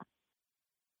Circle.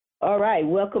 All right,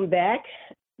 welcome back.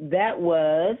 That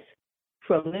was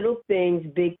From Little Things,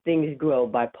 Big Things Grow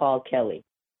by Paul Kelly.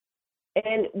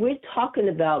 And we're talking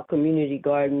about community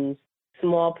gardens,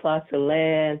 small plots of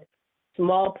land,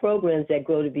 small programs that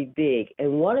grow to be big.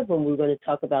 And one of them we're going to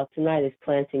talk about tonight is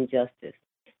Planting Justice.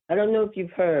 I don't know if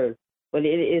you've heard, but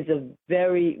it is a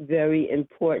very, very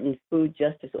important food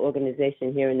justice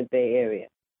organization here in the Bay Area.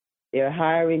 They're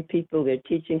hiring people, they're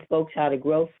teaching folks how to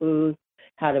grow food,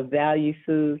 how to value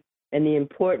food, and the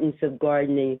importance of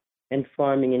gardening and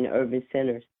farming in urban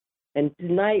centers. And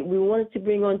tonight we wanted to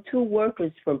bring on two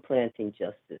workers from Planting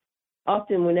Justice.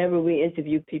 Often whenever we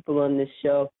interview people on this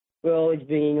show, we're always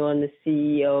bringing on the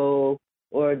CEO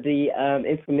or the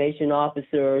information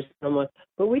officer or someone,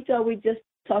 but we thought we'd just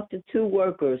talk to two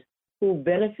workers who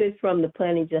benefit from the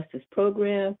Planting Justice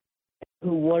program,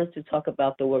 who wanted to talk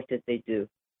about the work that they do.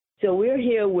 So we're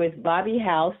here with Bobby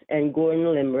House and Gordon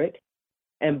Limbrick,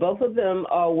 and both of them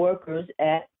are workers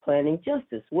at Planting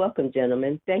Justice. Welcome,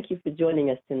 gentlemen. Thank you for joining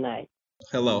us tonight.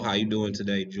 Hello, how you doing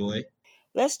today, Joy?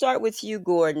 Let's start with you,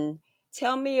 Gordon.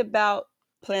 Tell me about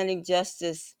Planting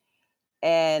Justice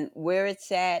and where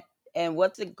it's at and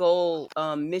what's the goal,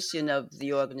 mission of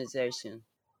the organization.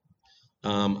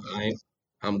 Um, I,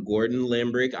 I'm Gordon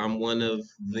Limbrick. I'm one of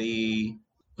the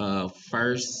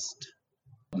first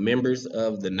members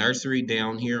of the nursery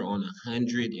down here on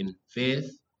 105th.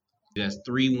 That's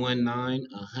 319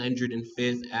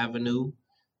 105th Avenue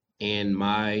in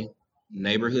my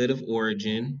neighborhood of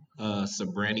origin,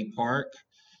 Sabrani Park.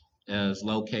 Is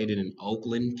located in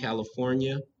Oakland,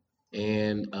 California.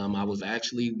 And I was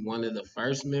actually one of the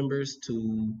first members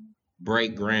to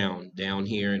break ground down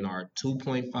here in our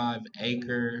 2.5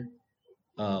 acre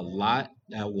lot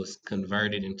that was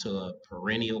converted into a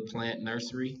perennial plant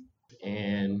nursery.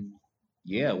 And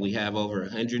yeah, we have over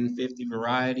 150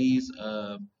 varieties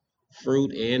of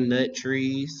fruit and nut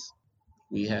trees.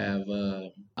 We have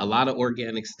a lot of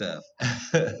organic stuff.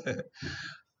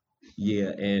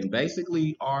 Yeah, and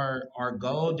basically our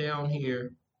goal down here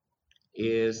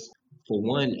is for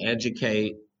one,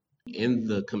 educate in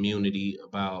the community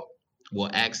about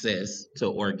access to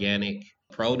organic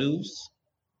produce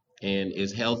and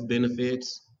its health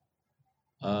benefits,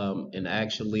 and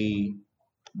actually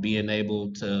being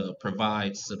able to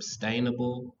provide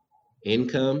sustainable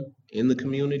income in the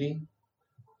community,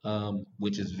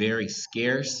 which is very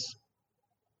scarce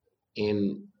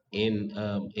in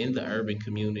the urban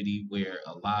community where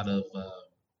a lot of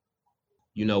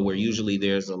where usually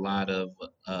there's a lot of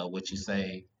what you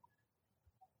say.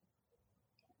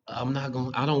 I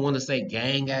don't want to say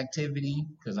gang activity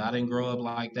because I didn't grow up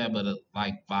like that, but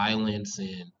like violence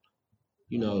and,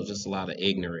 just a lot of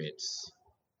ignorance.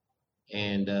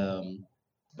 And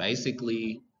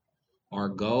basically, our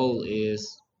goal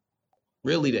is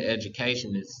really the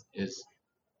education is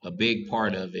a big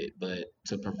part of it, but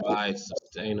to provide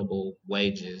sustainable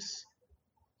wages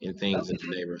and things in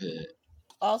the neighborhood.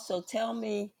 Also, tell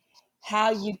me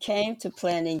how you came to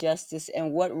Planting Justice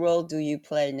and what role do you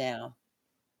play now?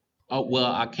 Oh,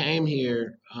 well, I came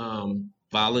here, I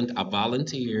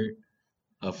volunteered.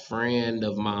 A friend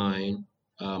of mine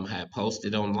had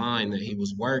posted online that he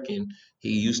was working.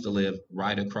 He used to live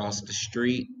right across the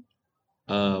street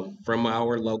from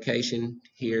our location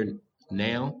here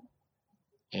now.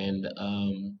 And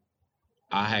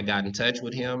I had got in touch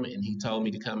with him and he told me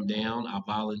to come down. I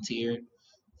volunteered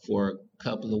for a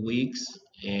couple of weeks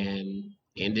and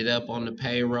ended up on the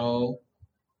payroll.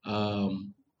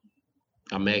 Um,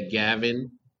 I met Gavin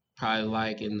probably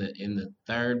like in the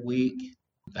third week.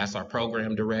 That's our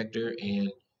program director, and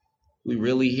we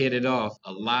really hit it off.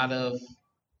 A lot of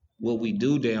what we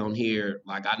do down here,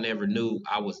 like I never knew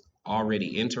I was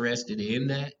already interested in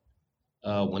that.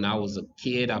 When I was a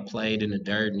kid, I played in the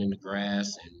dirt and in the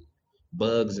grass and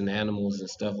bugs and animals and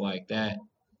stuff like that.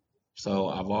 So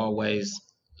I've always,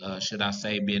 should I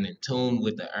say, been in tune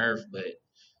with the earth,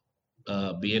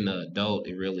 but being an adult,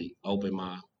 it really opened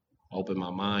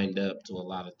my mind up to a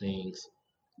lot of things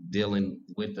dealing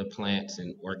with the plants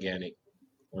and organic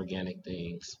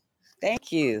things.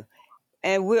 Thank you.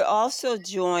 And we're also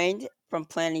joined from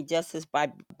Planning Justice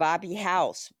by Bobby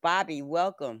House. Bobby,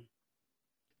 welcome.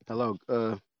 Hello,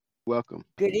 welcome.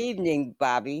 Good evening,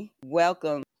 Bobby.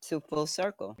 Welcome to Full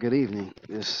Circle. Good evening.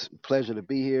 It's a pleasure to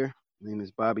be here. My name is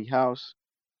Bobby House.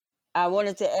 I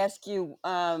wanted to ask you,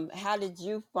 how did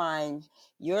you find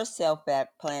yourself at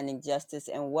Planning Justice,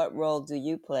 and what role do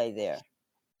you play there?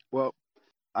 Well,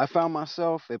 I found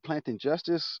myself at Planting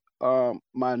Justice.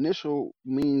 My initial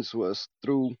means was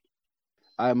through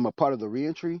I'm a part of the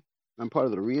reentry. I'm part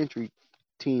of the reentry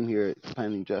team here at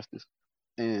Planting Justice.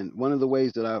 And one of the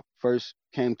ways that I first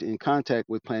came in contact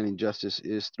with Planting Justice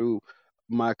is through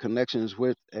my connections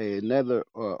with another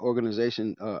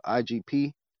organization,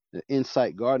 IGP, the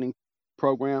Insight Gardening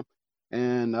Program.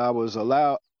 And I was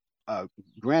uh,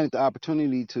 granted the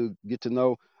opportunity to get to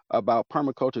know about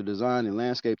permaculture design and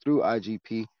landscape through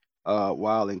IGP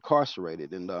while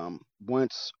incarcerated. And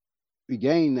once we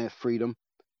gained that freedom,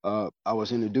 I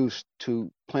was introduced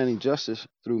to Planting Justice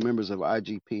through members of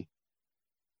IGP.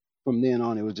 From then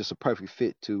on, it was just a perfect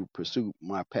fit to pursue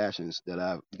my passions that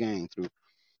I've gained through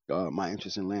my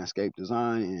interest in landscape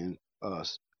design and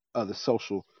other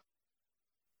social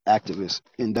activist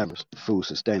endeavors, food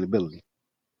sustainability.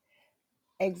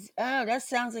 Oh, that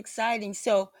sounds exciting.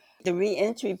 So, the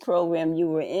reentry program you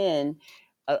were in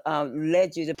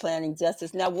led you to Planning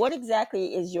Justice. Now, what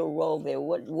exactly is your role there?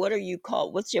 What are you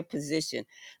called? What's your position?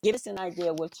 Give us an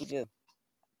idea of what you do.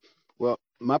 Well,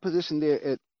 my position there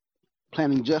at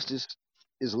Planting Justice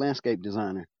is landscape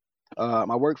designer.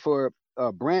 I work for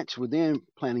a branch within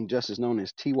Planting Justice known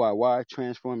as TYY,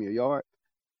 Transform Your Yard.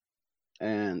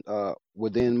 And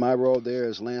within my role there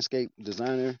as landscape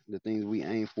designer, the things we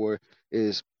aim for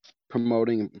is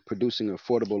promoting and producing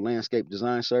affordable landscape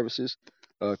design services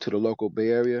to the local Bay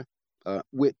Area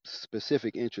with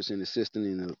specific interest in assisting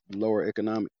in the lower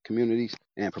economic communities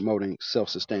and promoting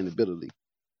self-sustainability.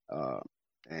 Uh,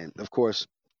 and of course,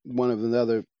 one of the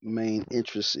other main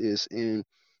interests is in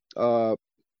uh,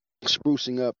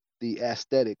 sprucing up the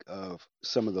aesthetic of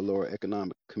some of the lower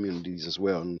economic communities as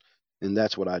well. And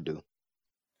that's what I do.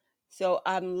 So,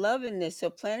 I'm loving this. So,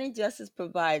 Planning Justice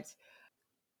provides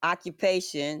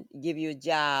occupation, give you a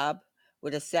job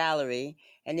with a salary,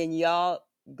 and then y'all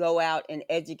go out and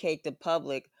educate the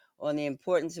public on the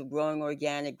importance of growing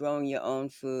organic, growing your own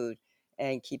food,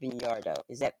 and keeping your yard out.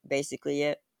 Is that basically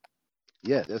it?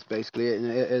 Yeah, that's basically it,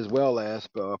 and as well as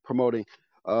promoting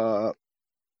uh,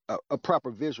 a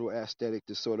proper visual aesthetic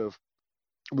to sort of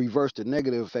reverse the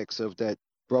negative effects of that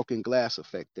broken glass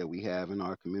effect that we have in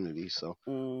our community. So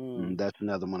that's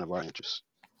another one of our interests.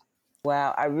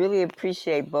 Wow, I really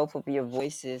appreciate both of your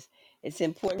voices. It's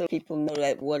important that people know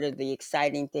that what are the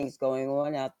exciting things going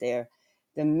on out there.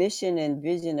 The mission and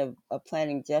vision of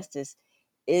Planning Justice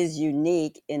is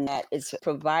unique in that it's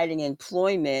providing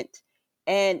employment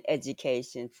and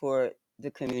education for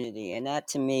the community. And that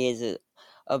to me is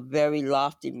a very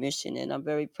lofty mission. And I'm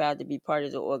very proud to be part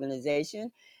of the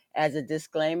organization. As a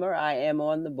disclaimer, I am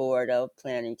on the board of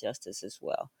Planning Justice as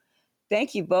well.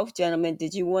 Thank you both, gentlemen.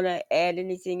 Did you want to add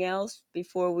anything else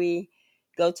before we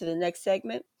go to the next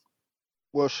segment?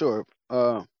 Well, sure,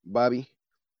 Bobby.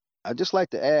 I'd just like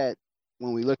to add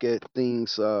when we look at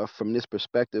things from this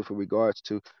perspective with regards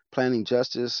to planting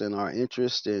justice and our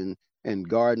interest in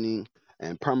gardening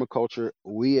and permaculture,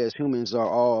 we as humans are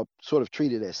all sort of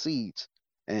treated as seeds.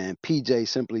 And PJ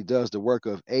simply does the work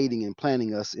of aiding and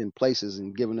planting us in places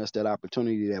and giving us that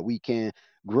opportunity that we can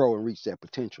grow and reach that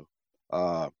potential.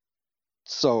 Uh,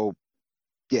 so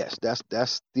yes,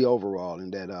 that's the overall,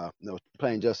 and that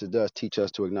plain justice does teach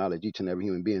us to acknowledge each and every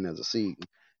human being as a seed.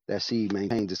 That seed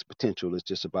maintains its potential. It's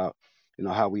just about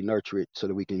how we nurture it so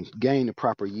that we can gain the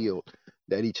proper yield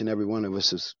that each and every one of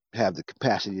us have the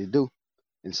capacity to do.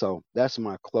 And so that's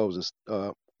my closing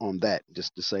on that.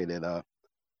 Just to say that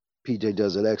PJ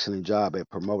does an excellent job at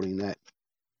promoting that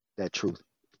truth.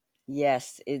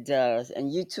 Yes, it does.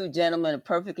 And you two gentlemen are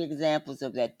perfect examples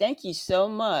of that. Thank you so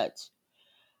much.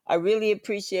 I really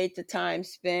appreciate the time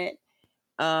spent.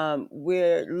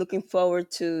 We're looking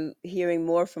forward to hearing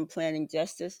more from Planning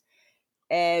Justice.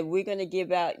 And you're going to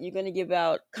give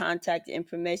out contact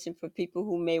information for people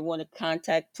who may want to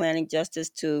contact Planning Justice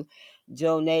to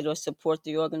donate or support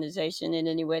the organization in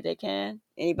any way they can.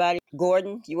 Anybody?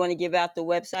 Gordon, you want to give out the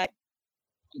website?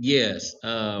 Yes,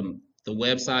 the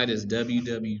website is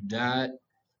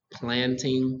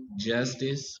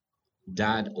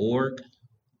www.plantingjustice.org.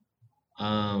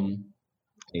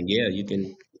 And yeah, you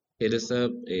can hit us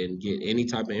up and get any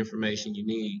type of information you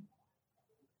need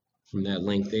from that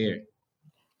link there.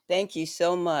 Thank you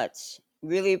so much.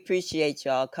 Really appreciate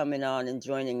y'all coming on and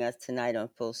joining us tonight on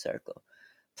Full Circle.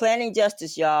 Planning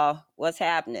Justice, y'all. What's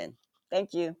happening?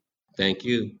 Thank you. Thank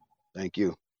you. Thank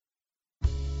you.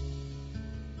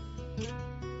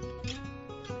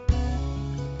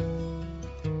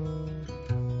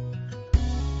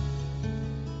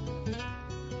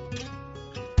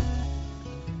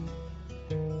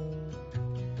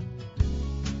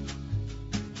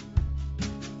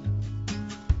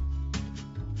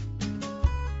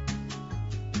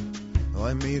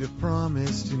 I made a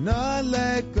promise to not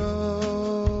let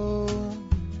go.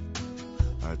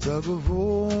 Our tug of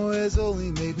war has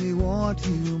only made me want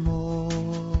you more.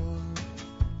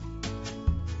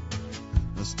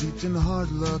 Now steeped in hard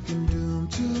luck and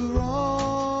doomed to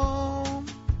roam,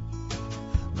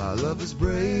 my love is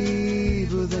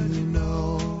braver than you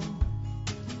know.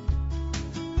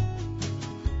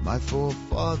 My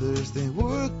forefathers, they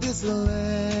worked this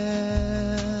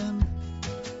land,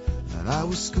 and I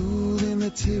was schooled in the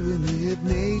tyranny of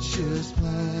nature's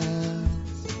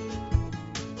plans.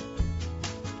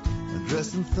 And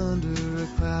dressed in thunder, a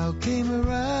cloud came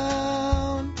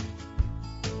around.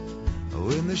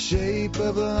 Oh, in the shape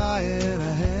of a lion,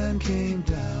 a hand came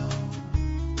down.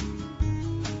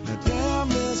 Now damn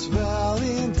this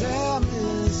valley and damn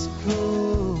this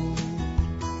cold.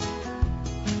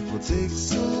 Will take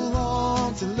so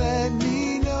long to let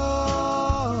me know.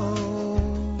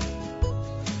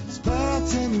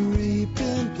 Planting,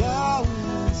 reaping,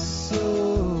 plowing,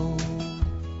 sow.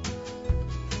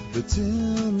 But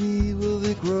tell me, will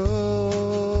it grow?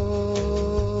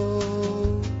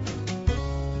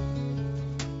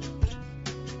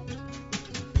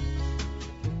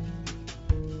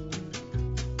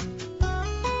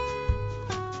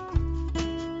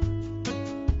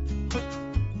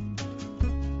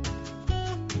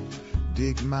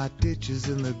 Dig my ditches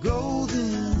in the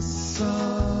golden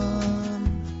sun.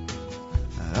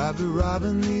 I'd be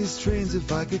robbing these trains if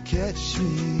I could catch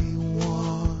me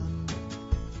one.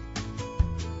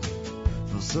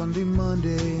 No Sunday,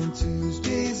 Monday, and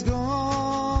Tuesday's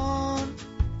gone.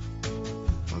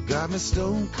 I got me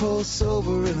stone cold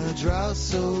sober in a drought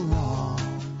so long.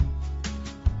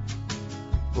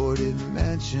 Boarded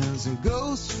mansions and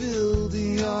ghost-filled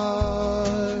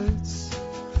yards.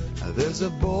 Now there's a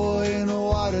boy in a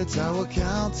water tower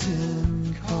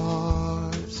counting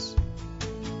cars.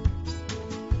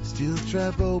 Steel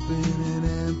trap open in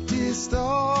empty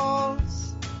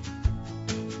stalls.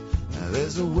 Now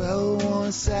there's a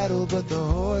well-worn saddle, but the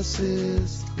horse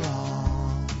is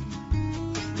gone.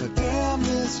 Now damn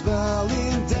this valley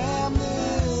and damn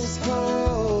this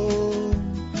cold.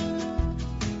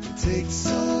 It takes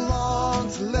so long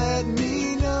to let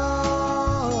me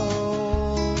know.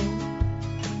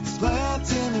 It's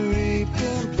planting,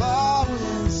 reaping,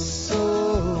 plowing,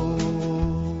 sow.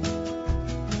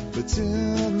 But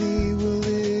tell me, will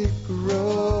it grow?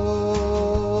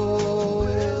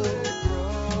 Will it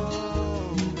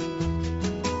grow?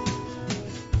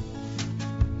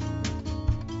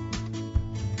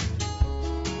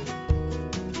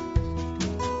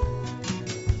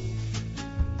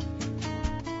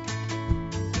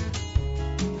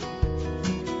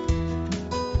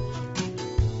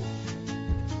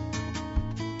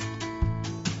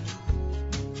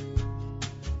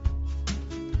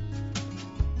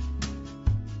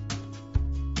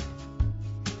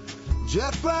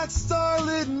 Jet black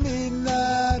starlit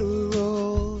midnight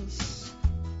rolls,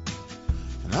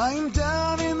 and I am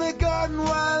down in the garden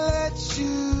while I let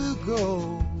you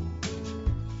go.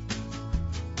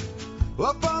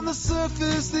 Up on the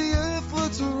surface the earth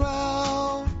looks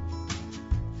around,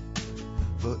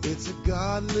 but it's a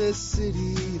godless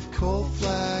city of cold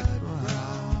flat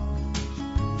ground.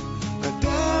 Now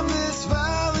damn this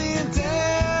valley and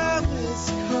damn this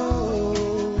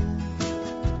cold.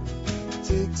 It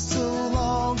takes so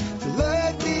long to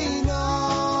let me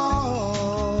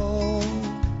know.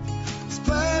 It's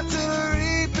planting,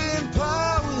 reaping,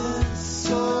 plowing,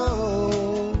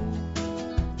 sow.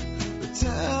 But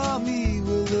tell me,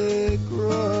 will it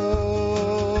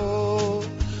grow?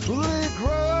 Will it grow?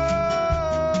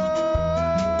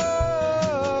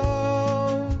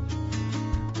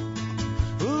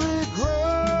 Will it grow?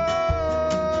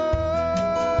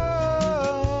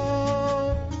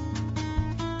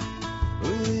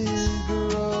 Will it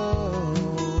grow?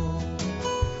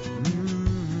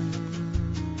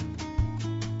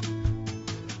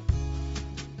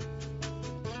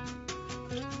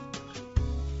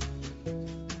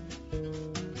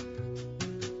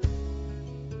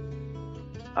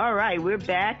 All right, we're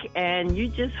back, and you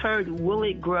just heard Will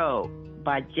It Grow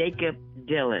by Jacob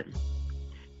Dylan.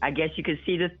 I guess you can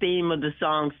see the theme of the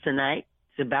songs tonight.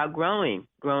 It's about growing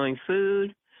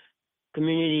food,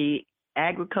 community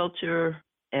agriculture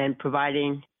and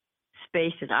providing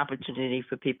space and opportunity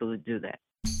for people to do that.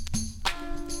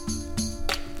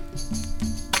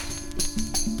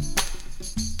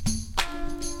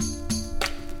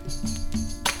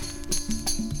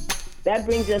 That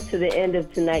brings us to the end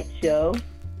of tonight's show.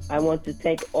 I want to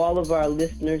thank all of our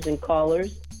listeners and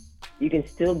callers. You can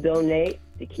still donate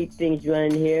to keep things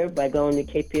running here by going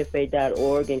to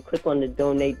kpfa.org and click on the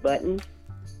donate button.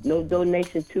 No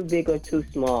donation too big or too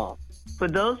small. For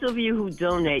those of you who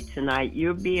donate tonight,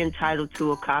 you'll be entitled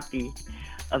to a copy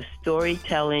of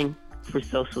Storytelling for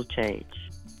Social Change.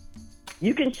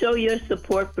 You can show your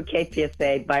support for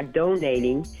KPFA by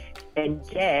donating and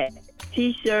get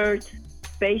t-shirts,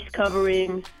 face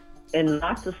coverings, and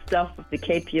lots of stuff with the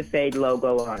KPFA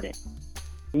logo on it.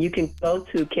 You can go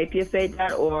to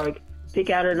kpfa.org, pick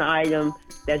out an item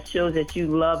that shows that you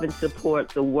love and support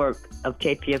the work of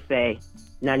KPFA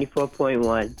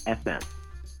 94.1 FM.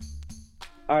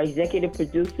 Our executive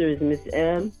producer is Miss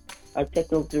M. Our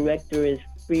technical director is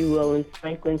Free Will and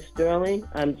Franklin Sterling.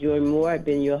 I'm Joy Moore. I've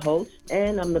been your host,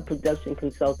 and I'm the production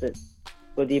consultant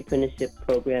for the apprenticeship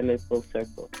program in Full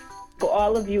Circle. For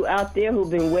all of you out there who've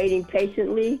been waiting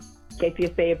patiently,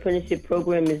 KPFA Apprenticeship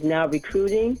Program is now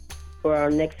recruiting for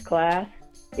our next class.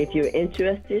 If you're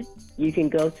interested, you can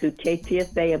go to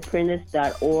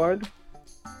kpfaapprentice.org,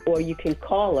 or you can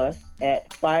call us at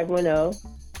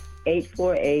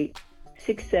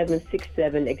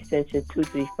 510-848-6767 extension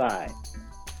 235.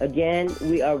 Again,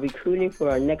 we are recruiting for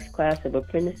our next class of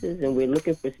apprentices, and we're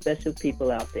looking for special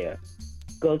people out there.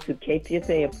 Go to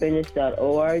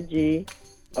kpfaapprentice.org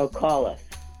or call us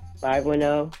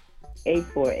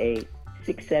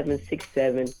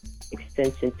 510-848-6767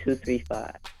 extension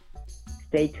 235.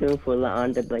 Stay tuned for La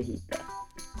Onda Bajita.